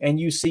 and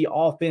you see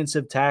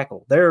offensive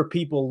tackle. There are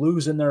people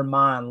losing their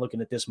mind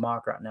looking at this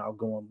mock right now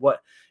going,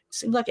 what? It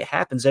seems like it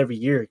happens every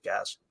year,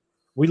 guys.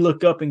 We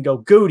look up and go,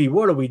 Goody,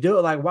 what are we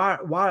doing? Like,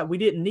 why we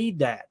didn't need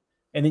that.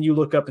 And then you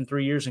look up in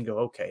 3 years and go,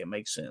 okay, it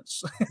makes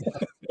sense.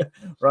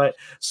 Right?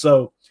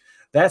 So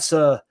that's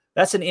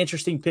an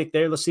interesting pick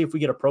there. Let's see if we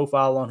get a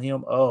profile on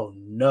him. Oh,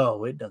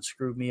 no, it done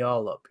screwed me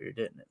all up here,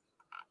 didn't it?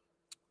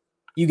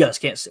 You guys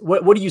can't see.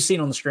 What are you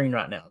seeing on the screen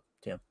right now,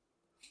 Tim?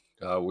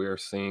 We're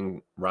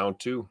seeing round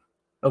 2.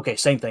 Okay,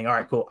 same thing. All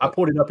right, cool. I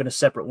pulled it up in a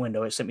separate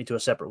window. It sent me to a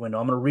separate window.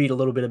 I'm going to read a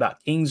little bit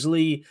about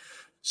Kingsley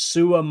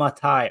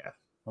Suamataia.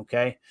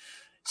 Okay,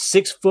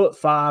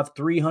 6'5",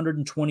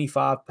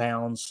 325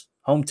 pounds.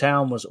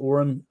 Hometown was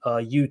Orem,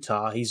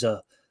 Utah. He's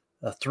a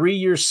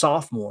 3-year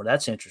sophomore.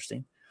 That's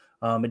interesting.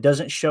 It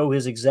doesn't show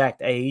his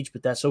exact age,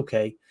 but that's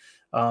okay.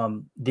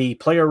 The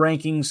player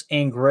rankings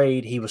and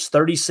grade, he was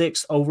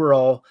 36th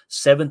overall,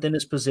 7th in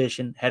his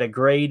position, had a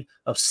grade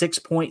of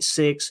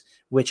 6.6,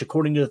 which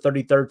according to the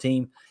 33rd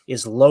team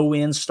is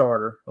low-end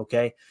starter,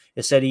 okay?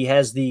 It said he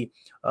has the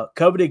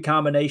coveted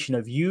combination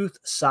of youth,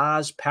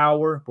 size,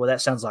 power. Boy,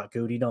 that sounds like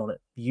Goody, don't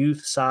it?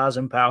 Youth, size,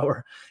 and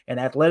power, and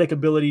athletic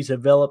abilities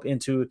develop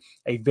into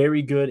a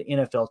very good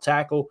NFL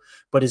tackle,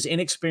 but his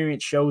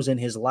inexperience shows in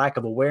his lack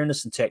of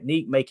awareness and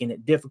technique, making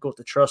it difficult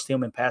to trust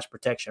him in pass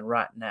protection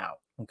right now,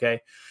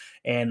 okay?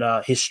 And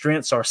his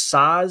strengths are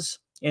size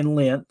and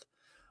length,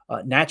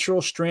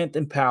 natural strength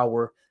and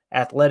power,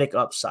 athletic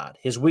upside.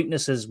 His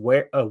weakness is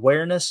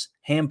awareness,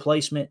 hand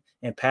placement,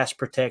 and pass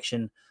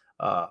protection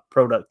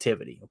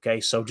productivity.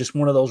 Okay, so just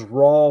one of those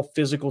raw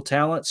physical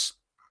talents.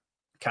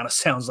 Kind of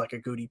sounds like a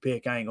Goody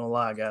pick. I ain't gonna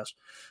lie, guys.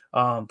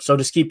 So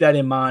just keep that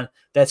in mind.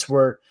 That's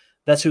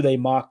who they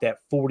mocked at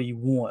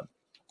 41.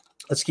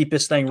 Let's keep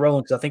this thing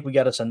rolling because I think we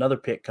got us another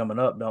pick coming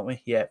up, don't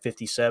we? Yeah, at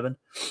 57.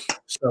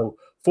 So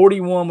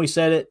 41, we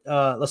said it.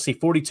 Let's see,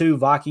 42,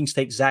 Vikings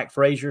take Zach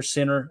Frazier,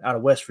 center out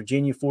of West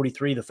Virginia.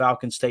 43, the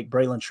Falcons take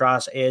Braylon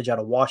Trice, edge out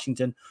of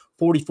Washington.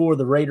 44,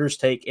 the Raiders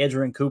take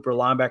Edgerrin Cooper,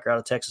 linebacker out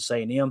of Texas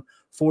A&M.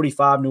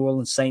 45, New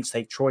Orleans Saints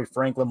take Troy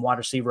Franklin, wide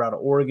receiver out of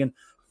Oregon.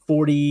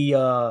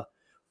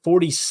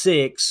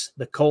 46,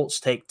 the Colts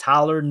take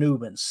Tyler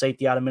Nubin,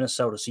 safety out of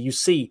Minnesota. So you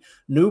see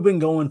Nubin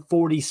going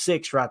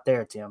 46 right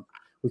there, Tim.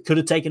 We could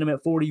have taken him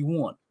at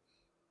 41.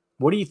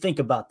 What do you think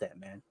about that,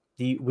 man?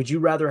 Would you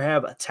rather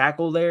have a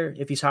tackle there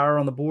if he's higher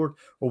on the board,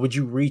 or would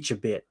you reach a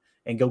bit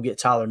and go get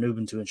Tyler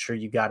Nubin to ensure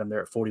you got him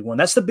there at 41?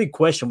 That's the big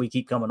question we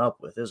keep coming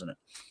up with, isn't it?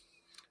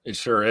 It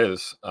sure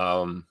is.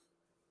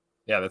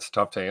 Yeah, that's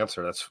tough to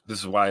answer. This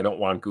is why I don't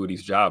want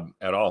Goody's job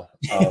at all.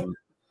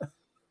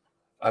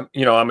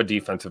 I'm a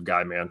defensive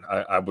guy, man.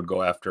 I would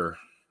go after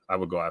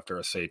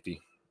a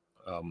safety.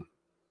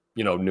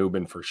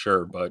 Nubin for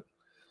sure, but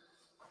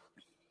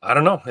I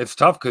don't know. It's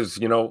tough because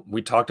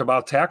we talked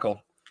about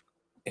tackle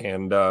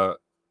and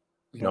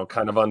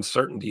kind of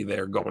uncertainty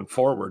there going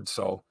forward.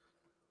 So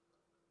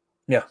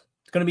yeah,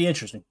 it's going to be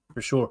interesting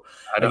for sure.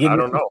 I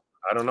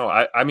don't know.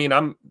 I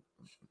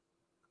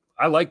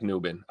like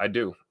Nubin. I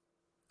do.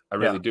 I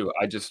really do.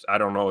 I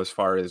don't know as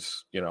far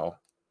as,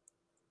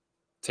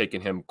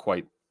 taking him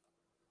quite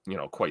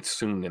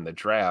soon in the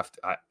draft.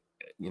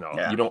 You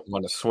don't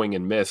want to swing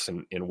and miss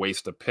and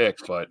waste a pick,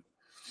 but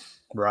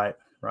right.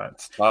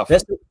 It's tough.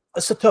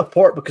 That's the tough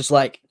part because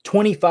like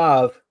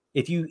 25,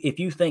 if you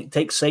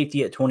take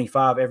safety at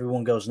 25,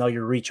 everyone goes, no,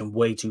 you're reaching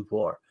way too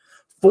far.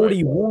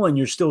 41, right.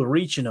 You're still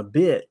reaching a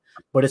bit,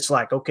 but it's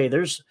like, okay,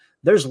 there's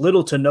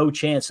little to no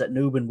chance that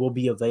Nubin will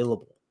be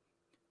available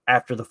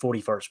after the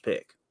 41st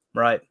pick,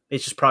 right?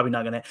 It's just probably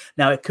not going to.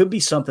 Now it could be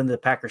something that the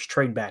Packers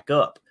trade back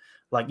up.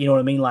 Like, you know what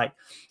I mean? Like,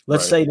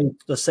 let's say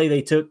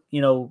they took,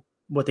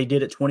 what they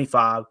did at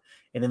 25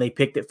 and then they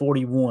picked at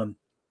 41.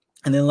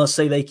 And then let's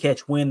say they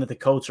catch wind that the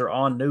Colts are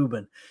on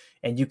Nubin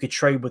and you could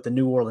trade with the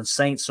New Orleans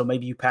Saints. So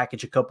maybe you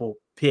package a couple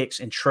picks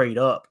and trade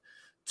up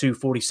to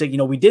 46.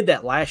 We did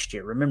that last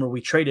year. Remember,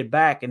 we traded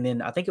back, and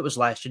then I think it was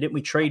last year. Didn't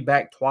we trade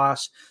back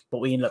twice, but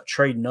we ended up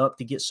trading up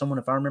to get someone,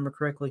 if I remember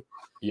correctly?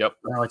 Yep.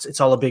 No, it's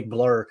all a big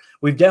blur.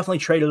 We've definitely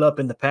traded up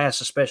in the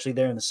past, especially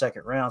there in the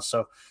second round.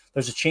 So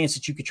there's a chance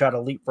that you could try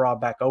to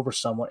leapfrog back over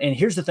someone. And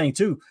here's the thing,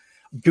 too.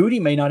 Goody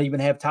may not even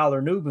have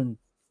Tyler Nubin,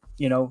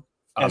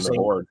 on the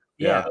board.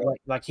 Yeah,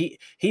 like he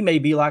may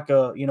be like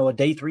a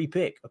day 3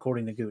 pick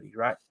according to Goody,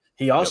 right?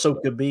 He also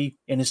could be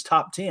in his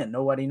top 10.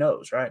 Nobody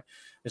knows, right?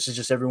 This is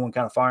just everyone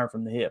kind of firing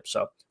from the hip.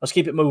 So let's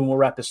keep it moving. We'll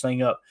wrap this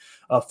thing up.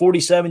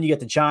 47, you got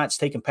the Giants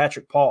taking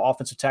Patrick Paul,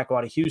 offensive tackle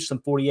out of Houston.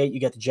 48, you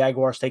got the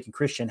Jaguars taking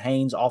Christian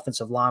Haynes,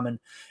 offensive lineman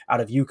out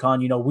of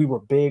UConn. We were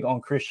big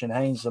on Christian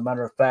Haynes. As a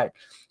matter of fact,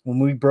 when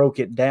we broke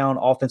it down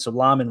offensive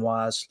lineman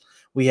wise,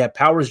 we had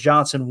Powers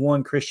Johnson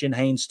 1, Christian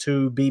Haynes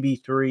 2,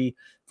 BB 3,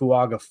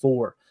 Fuaga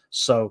 4.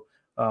 So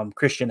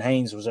Christian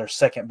Haynes was our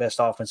second best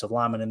offensive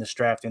lineman in this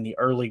draft in the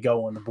early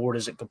going. The board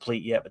isn't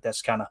complete yet, but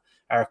that's kind of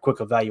our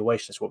quick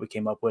evaluation. Is what we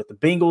came up with. The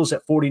Bengals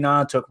at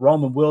 49 took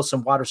Roman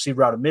Wilson, wide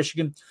receiver out of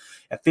Michigan.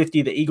 At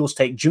 50, the Eagles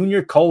take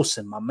Junior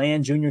Colson, my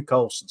man Junior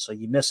Colson. So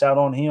you miss out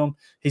on him.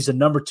 He's the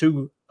number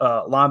 2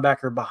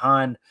 linebacker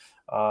behind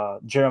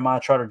Jeremiah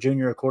Trotter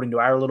Jr. according to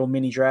our little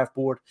mini draft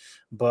board.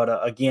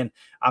 But again,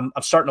 I'm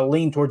starting to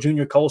lean toward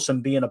Junior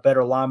Colson being a better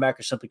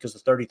linebacker simply because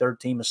the 33rd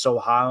team is so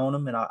high on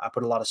him, and I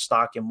put a lot of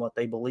stock in what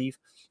they believe.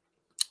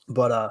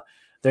 But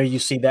there you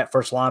see that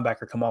first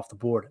linebacker come off the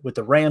board. With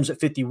the Rams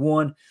at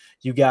 51,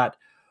 you got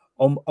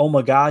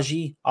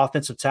Omagaji,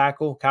 offensive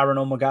tackle, Kyron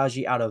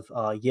Omagaji out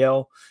of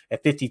Yale.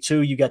 At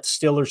 52, you got the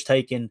Steelers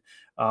taking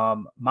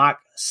Mike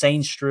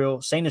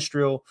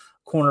Sainstril,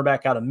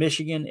 cornerback out of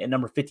Michigan. At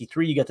number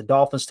 53, you got the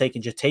Dolphins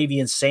taking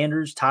Jatavian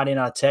Sanders, tight end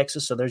out of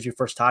Texas. So there's your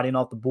first tight end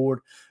off the board.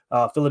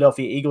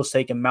 Philadelphia Eagles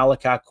taking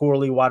Malachi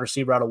Corley, wide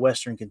receiver out of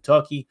Western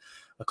Kentucky.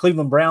 The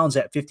Cleveland Browns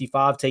at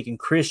 55 taking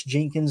Chris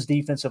Jenkins,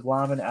 defensive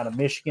lineman out of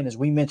Michigan. As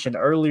we mentioned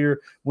earlier,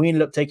 we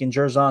ended up taking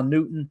Jerzon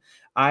Newton.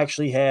 I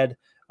actually had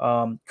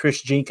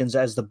Chris Jenkins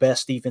as the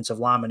best defensive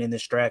lineman in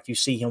this draft. You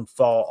see him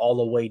fall all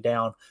the way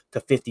down to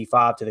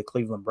 55 to the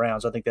Cleveland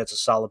Browns. I think that's a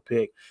solid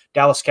pick.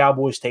 Dallas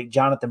Cowboys take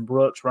Jonathan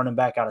Brooks, running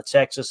back out of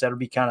Texas. That'll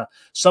be kind of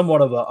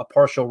somewhat of a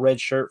partial red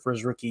shirt for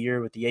his rookie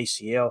year with the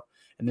ACL.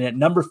 And then at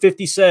number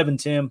 57,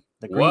 Tim,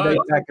 the Green Bay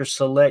Packers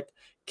select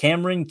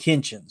Cameron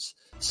Kinchens,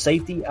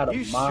 safety out of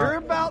You sure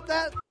about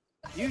that?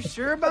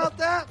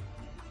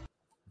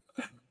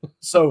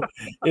 So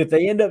if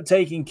they end up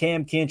taking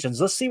Cam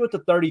Kinchens, let's see what the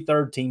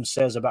 33rd team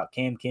says about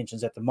Cam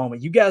Kinchens at the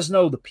moment. You guys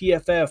know the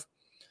PFF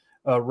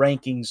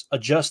rankings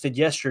adjusted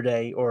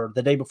yesterday or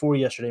the day before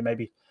yesterday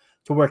maybe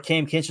to where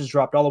Cam Kinchens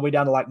dropped all the way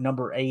down to like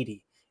number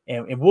 80.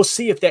 And we'll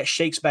see if that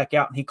shakes back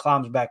out and he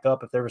climbs back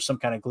up, if there was some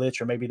kind of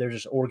glitch or maybe they're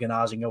just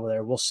organizing over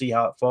there. We'll see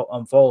how it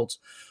unfolds.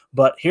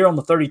 But here on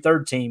the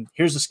 33rd team,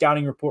 here's the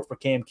scouting report for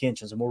Cam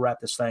Kinchens, and we'll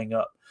wrap this thing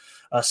up.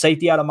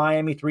 Safety out of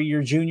Miami,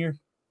 3-year junior.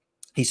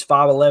 He's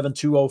 5'11",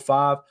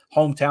 205,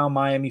 hometown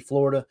Miami,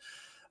 Florida.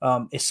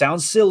 It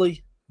sounds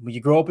silly. When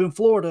you grow up in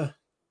Florida,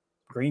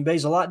 Green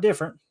Bay's a lot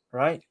different,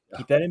 right? Yeah.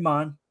 Keep that in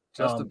mind.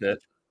 Just a bit.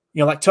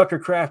 Like Tucker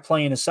Kraft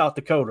playing in South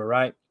Dakota,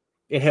 right?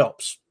 It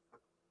helps.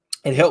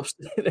 It helps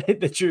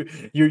that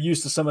you're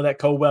used to some of that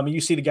cold weather. I mean,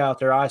 you see the guy out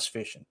there ice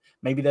fishing.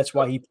 Maybe that's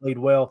why he played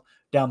well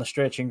down the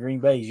stretch in Green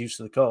Bay. He's used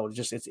to the cold.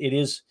 It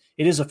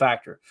is a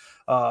factor.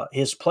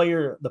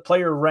 The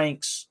player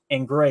ranks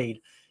and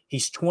grade.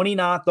 He's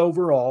 29th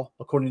overall,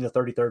 according to the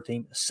 33rd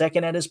team,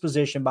 second at his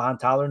position behind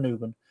Tyler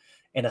Nubin.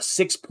 and a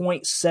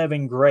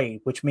 6.7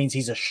 grade, which means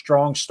he's a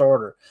strong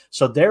starter.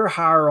 So they're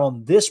higher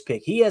on this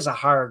pick. He has a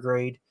higher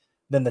grade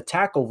than the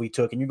tackle we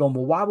took. And you're going,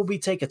 well, why would we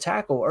take a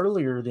tackle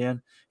earlier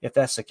then if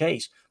that's the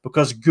case?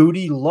 Because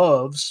Goody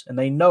loves, and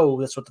they know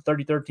that's what the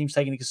 33rd team's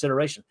taking into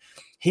consideration,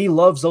 he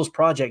loves those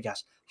project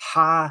guys,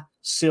 high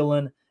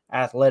ceiling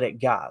athletic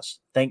guys.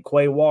 Think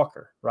Quay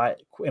Walker, right?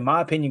 In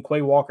my opinion,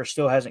 Quay Walker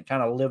still hasn't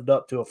kind of lived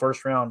up to a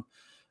first round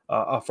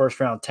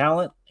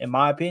talent, in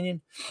my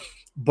opinion.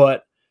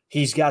 But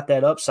he's got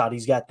that upside.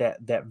 He's got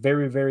that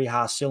very, very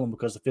high ceiling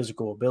because of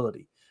physical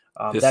ability.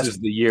 This is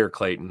the year,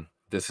 Clayton.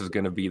 This is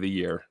going to be the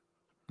year.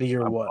 The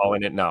year I'm what?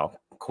 calling it now.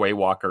 Quay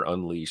Walker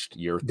unleashed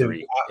year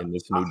 3 in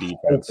this new defense.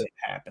 I hope it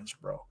happens,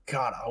 bro.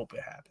 God, I hope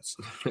it happens.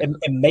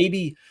 and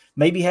maybe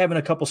having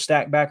a couple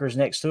stack backers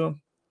next to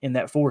him in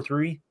that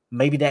 4-3,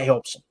 maybe that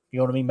helps him. You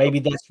know what I mean? Maybe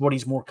that's what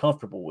he's more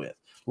comfortable with.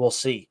 We'll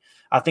see.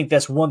 I think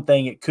that's one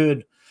thing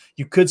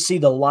you could see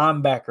the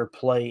linebacker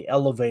play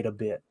elevate a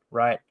bit,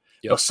 right?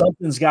 Yep. But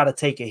something's got to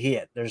take a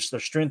hit. There's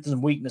strengths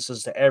and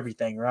weaknesses to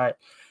everything, right?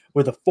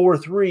 With a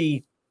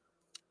 4-3,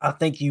 I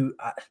think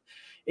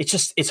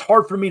it's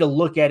hard for me to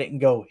look at it and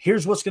go,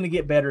 here's what's going to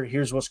get better,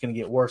 here's what's going to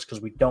get worse,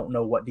 because we don't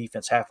know what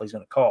defense Hafley's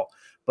going to call.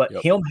 But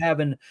him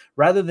having,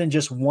 rather than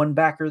just one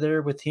backer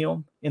there with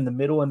him in the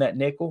middle in that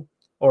nickel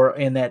or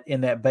in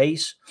that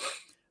base,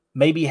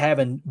 maybe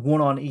having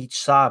one on each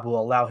side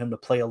will allow him to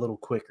play a little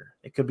quicker.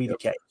 It could be the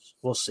case.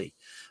 We'll see.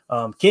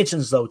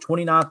 Kitchens, though,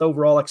 29th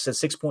overall, like I said,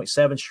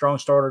 6.7, strong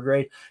starter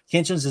grade.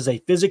 Kitchens is a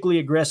physically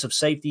aggressive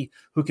safety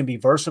who can be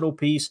versatile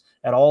piece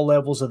at all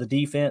levels of the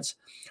defense,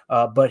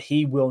 but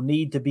he will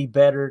need to be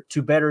better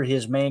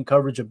his man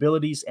coverage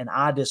abilities and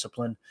eye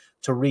discipline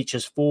to reach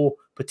his full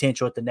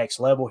potential at the next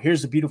level.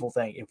 Here's the beautiful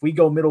thing. If we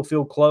go middle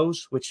field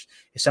close, which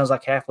it sounds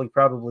like Hafley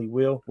probably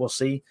will, we'll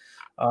see.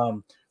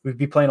 We'd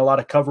be playing a lot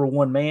of cover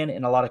 1 man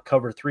and a lot of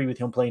cover 3 with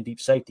him playing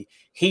deep safety.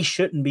 He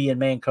shouldn't be in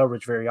man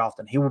coverage very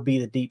often. He will be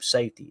the deep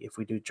safety if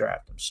we do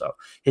draft him. So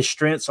his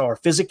strengths are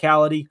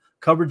physicality,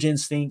 coverage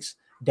instincts,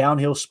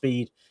 downhill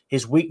speed.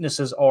 His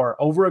weaknesses are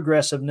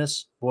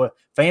over-aggressiveness. Boy,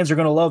 fans are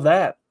going to love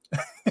that.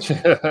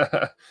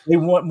 They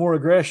want more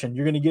aggression.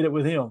 You're going to get it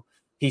with him.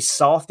 He's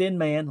soft in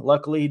man.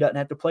 Luckily, he doesn't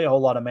have to play a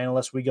whole lot of man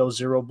unless we go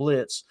zero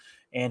blitz.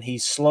 And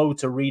he's slow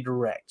to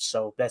redirect.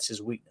 So that's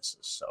his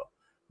weaknesses. So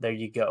there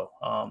you go.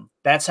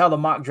 That's how the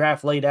mock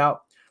draft laid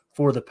out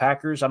for the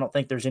Packers. I don't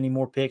think there's any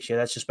more picks. Yeah,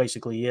 that's just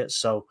basically it.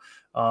 So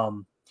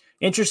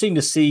interesting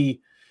to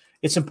see.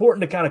 It's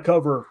important to kind of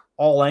cover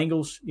all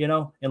angles,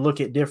 and look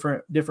at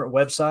different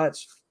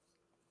websites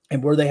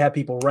and where they have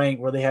people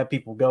ranked, where they have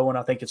people going.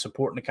 I think it's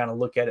important to kind of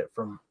look at it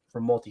from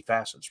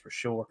multifacets for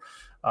sure.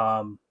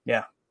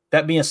 Yeah.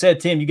 That being said,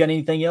 Tim, you got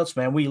anything else,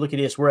 man? We look at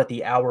this. We're at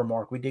the hour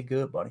mark. We did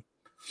good, buddy.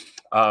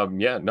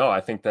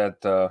 I think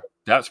that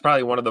that's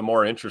probably one of the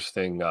more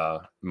interesting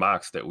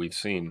mocks that we've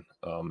seen,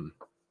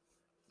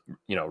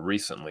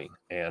 recently.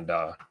 And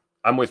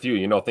I'm with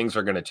you. Things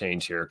are going to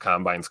change here.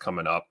 Combine's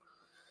coming up.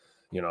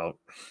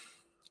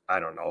 I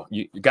don't know.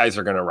 You guys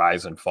are going to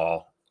rise and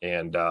fall.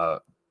 And,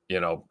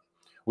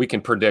 we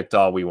can predict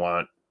all we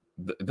want.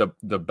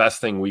 The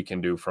best thing we can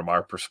do from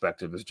our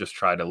perspective is just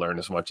try to learn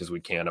as much as we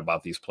can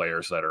about these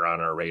players that are on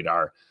our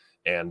radar.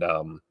 And,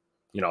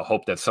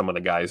 hope that some of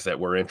the guys that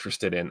we're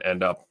interested in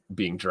end up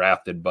being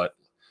drafted. But,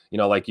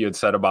 like you had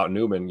said about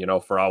Newman,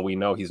 for all we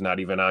know, he's not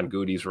even on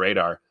Goody's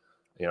radar.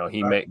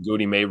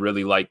 Goody may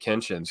really like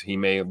Kitchens. He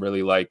may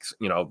really like,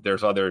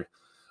 there's other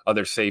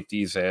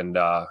safeties and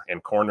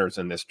corners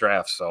in this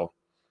draft. So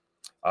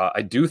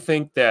I do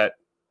think that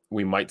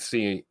we might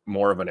see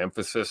more of an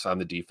emphasis on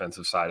the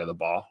defensive side of the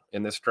ball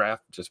in this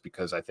draft, just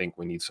because I think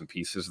we need some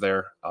pieces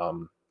there.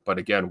 But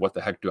again, what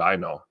the heck do I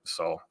know?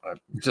 So it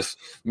just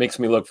makes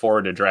me look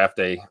forward to draft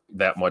day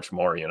that much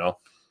more,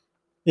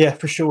 Yeah,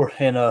 for sure.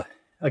 And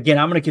again,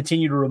 I'm going to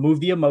continue to remove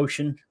the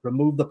emotion,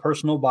 remove the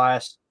personal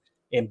bias,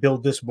 and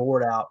build this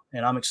board out.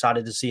 And I'm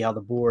excited to see how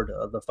the board,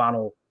 the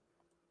final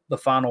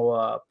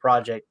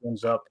project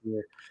ends up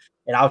here.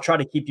 And I'll try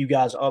to keep you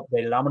guys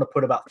updated. I'm going to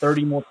put about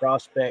 30 more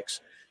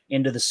prospects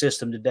into the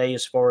system today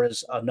as far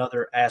as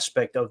another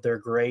aspect of their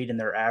grade and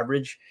their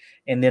average.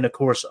 And then, of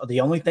course, the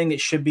only thing that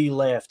should be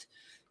left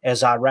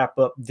as I wrap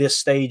up this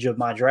stage of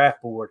my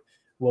draft board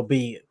will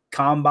be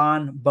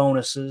combine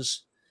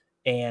bonuses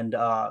and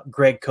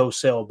Greg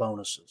Cosell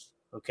bonuses.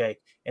 Okay.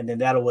 And then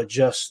that'll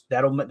adjust.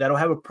 That'll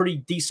have a pretty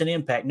decent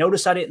impact.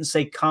 Notice I didn't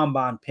say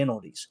combine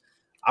penalties.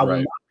 I will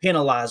not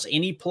penalize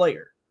any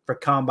player for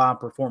combine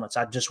performance.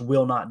 I just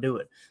will not do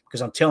it,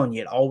 because I'm telling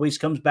you, it always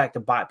comes back to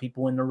bite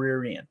people in the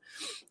rear end.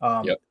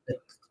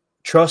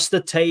 Trust the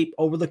tape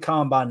over the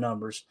combine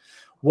numbers.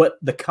 What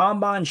the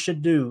combine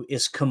should do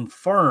is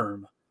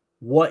confirm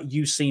what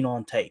you've seen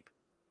on tape.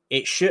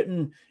 It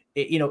shouldn't,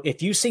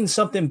 if you've seen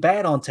something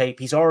bad on tape,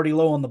 he's already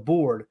low on the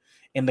board,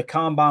 and the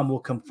combine will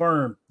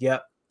confirm,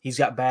 yep, he's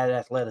got bad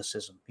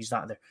athleticism. He's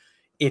not there.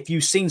 If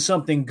you've seen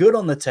something good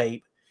on the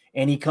tape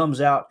and he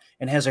comes out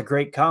and has a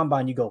great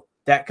combine, you go,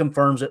 that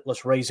confirms it.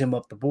 Let's raise him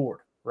up the board,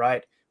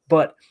 right?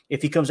 But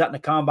if he comes out in the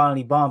combine and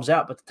he bombs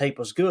out, but the tape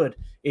was good,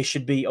 it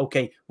should be,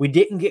 okay, we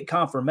didn't get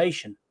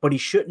confirmation, but he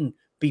shouldn't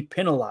be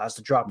penalized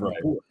to drop on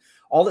the board.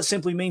 All that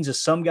simply means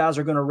is some guys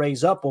are going to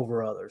raise up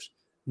over others.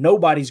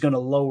 Nobody's going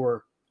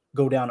to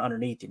go down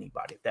underneath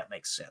anybody, if that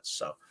makes sense.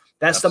 So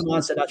that's Absolutely. The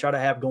mindset I try to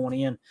have going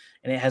in,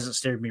 and it hasn't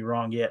steered me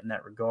wrong yet in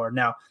that regard.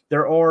 Now,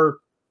 there are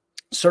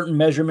certain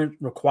measurement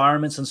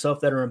requirements and stuff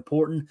that are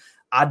important.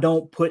 I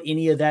don't put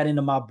any of that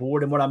into my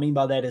board. And what I mean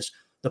by that is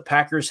the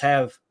Packers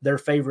have their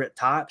favorite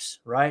types,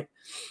 right?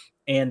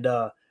 And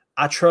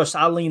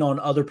I lean on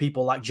other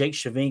people like Jake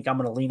Shavink. I'm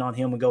going to lean on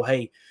him and go,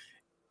 hey,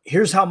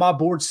 here's how my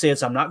board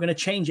sits. I'm not going to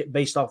change it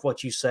based off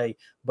what you say,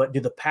 but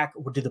do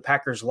the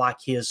Packers like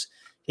his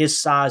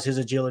size, his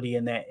agility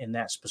in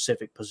that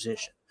specific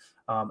position?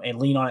 And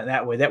lean on it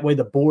that way. That way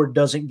the board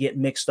doesn't get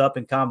mixed up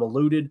and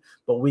convoluted,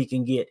 but we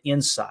can get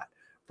insight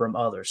from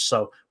others.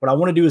 So what I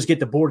want to do is get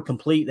the board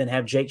complete, then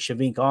have Jake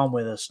Shavink on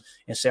with us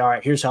and say, all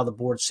right, here's how the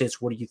board sits.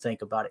 What do you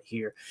think about it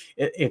here?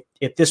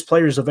 If this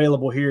player is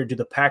available here,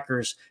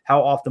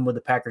 how often would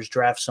the Packers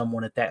draft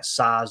someone at that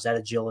size, that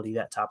agility,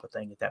 that type of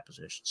thing at that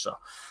position? So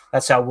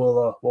that's how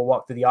we'll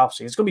walk through the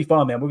offseason. It's going to be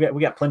fun, man.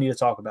 We got plenty to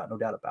talk about, no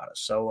doubt about it.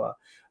 So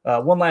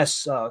one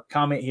last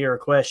comment here, a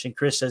question.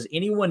 Chris says,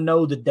 anyone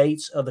know the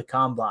dates of the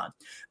combine?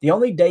 The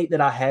only date that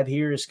I have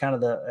here is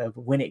kind of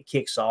when it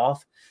kicks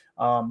off.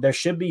 There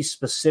should be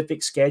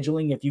specific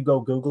scheduling. If you go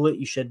Google it,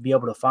 you should be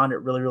able to find it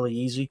really, really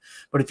easy.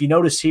 But if you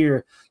notice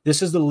here,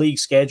 this is the league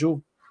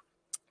schedule.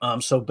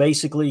 So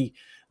basically,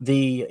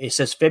 it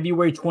says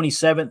February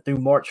 27th through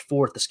March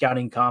 4th, the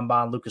scouting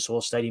combine, Lucas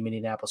Oil Stadium,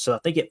 Indianapolis. So I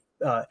think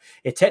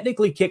it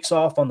technically kicks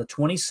off on the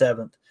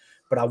 27th,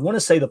 but I want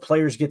to say the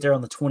players get there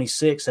on the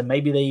 26th, and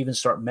maybe they even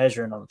start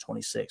measuring on the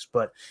 26th.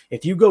 But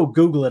if you go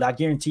Google it, I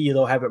guarantee you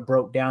they'll have it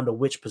broke down to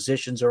which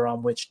positions are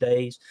on which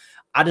days.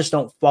 I just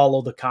don't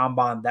follow the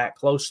combine that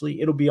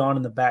closely. It'll be on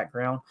in the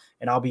background,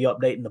 and I'll be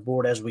updating the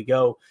board as we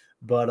go.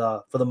 But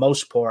for the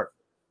most part,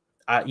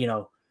 I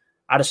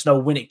just know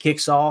when it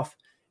kicks off,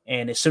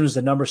 and as soon as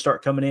the numbers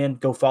start coming in,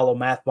 go follow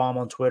MathBomb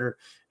on Twitter,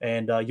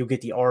 and you'll get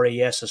the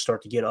RASs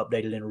start to get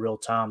updated in real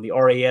time. The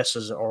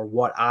RASs are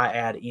what I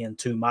add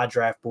into my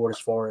draft board as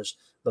far as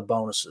the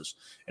bonuses.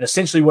 And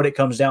essentially what it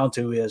comes down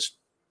to is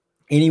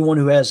anyone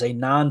who has a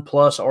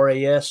 9+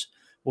 RAS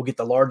will get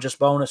the largest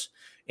bonus.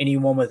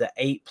 Anyone with an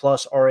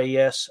 8+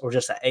 RAS or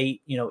just an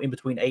 8, in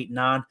between 8 and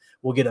 9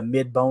 will get a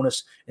mid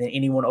bonus. And then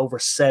anyone over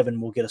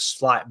 7 will get a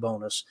slight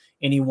bonus.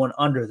 Anyone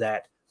under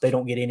that, they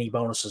don't get any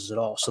bonuses at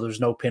all. So there's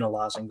no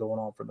penalizing going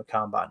on from the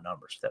combine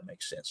numbers, if that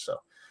makes sense. So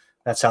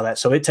that's how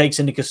so it takes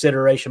into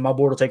consideration, my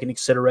board will take into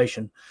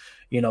consideration,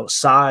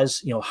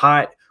 size,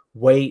 height,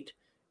 weight,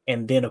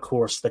 and then, of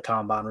course, the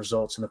combine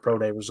results and the pro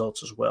day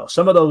results as well.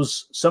 Some of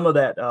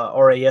that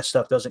RAS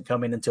stuff doesn't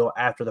come in until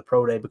after the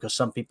pro day because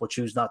some people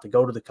choose not to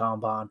go to the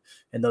combine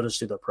and they'll just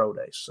do their pro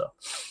days. So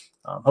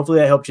hopefully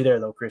that helped you there,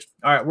 though, Chris.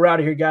 All right, we're out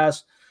of here,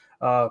 guys.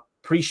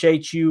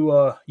 Appreciate you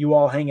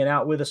all hanging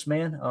out with us,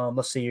 man.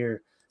 Let's see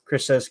here.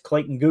 Chris says,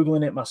 Clayton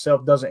Googling it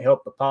myself doesn't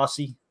help the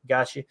posse.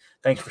 Got you.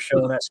 Thanks for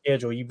showing that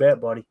schedule. You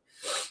bet, buddy.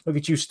 Look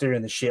at you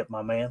steering the ship,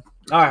 my man.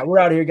 All right, we're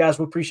out of here, guys.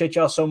 We appreciate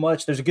y'all so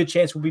much. There's a good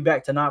chance we'll be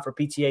back tonight for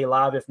PTA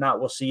Live. If not,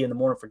 we'll see you in the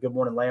morning for Good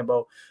Morning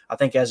Lambeau. I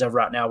think as of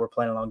right now, we're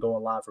planning on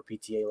going live for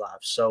PTA Live.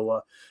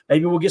 So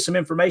maybe we'll get some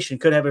information.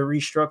 Could have a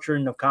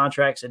restructuring of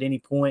contracts at any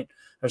point.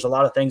 There's a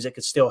lot of things that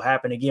could still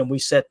happen. Again, we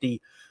set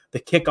the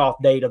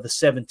kickoff date of the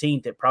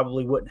 17th. It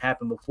probably wouldn't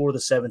happen before the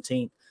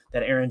 17th.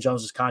 That Aaron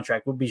Jones's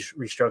contract will be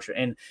restructured.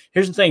 And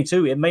here's the thing,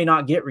 too. It may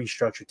not get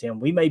restructured, Tim.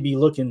 We may be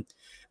looking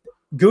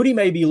 – Goody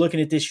may be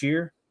looking at this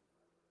year.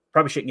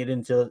 Probably shouldn't get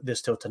into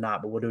this till tonight,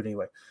 but we'll do it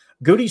anyway.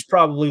 Goody's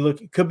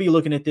probably could be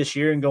looking at this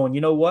year and going,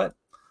 you know what?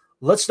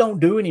 Let's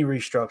don't do any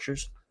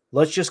restructures.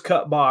 Let's just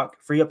cut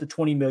back, free up the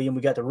 $20 million.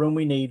 We got the room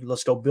we need.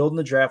 Let's go build in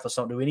the draft. Let's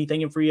don't do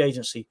anything in free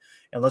agency,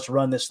 and let's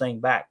run this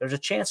thing back. There's a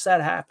chance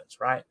that happens,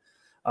 right?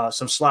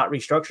 Some slight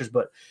restructures.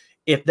 But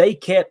if they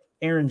kept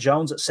Aaron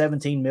Jones at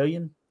 $17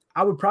 million,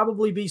 I would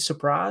probably be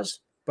surprised,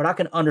 but I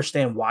can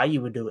understand why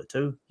you would do it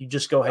too. You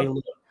just go, hey,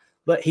 look,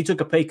 but he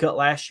took a pay cut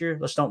last year.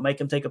 Let's don't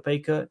make him take a pay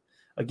cut.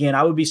 Again,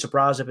 I would be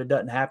surprised if it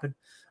doesn't happen,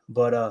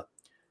 but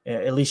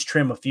at least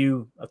trim a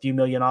few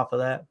million off of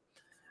that.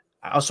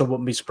 I also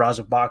wouldn't be surprised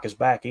if Bach is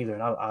back either,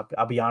 and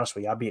I'll be honest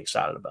with you, I'd be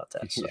excited about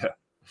that. So. Yeah.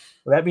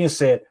 With that being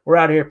said, we're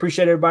out of here.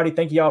 Appreciate everybody.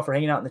 Thank you all for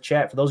hanging out in the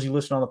chat. For those of you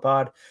listening on the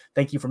pod,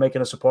 thank you for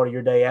making us a part of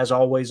your day. As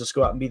always, let's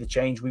go out and be the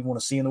change we want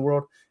to see in the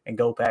world, and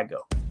go Pack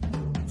Go.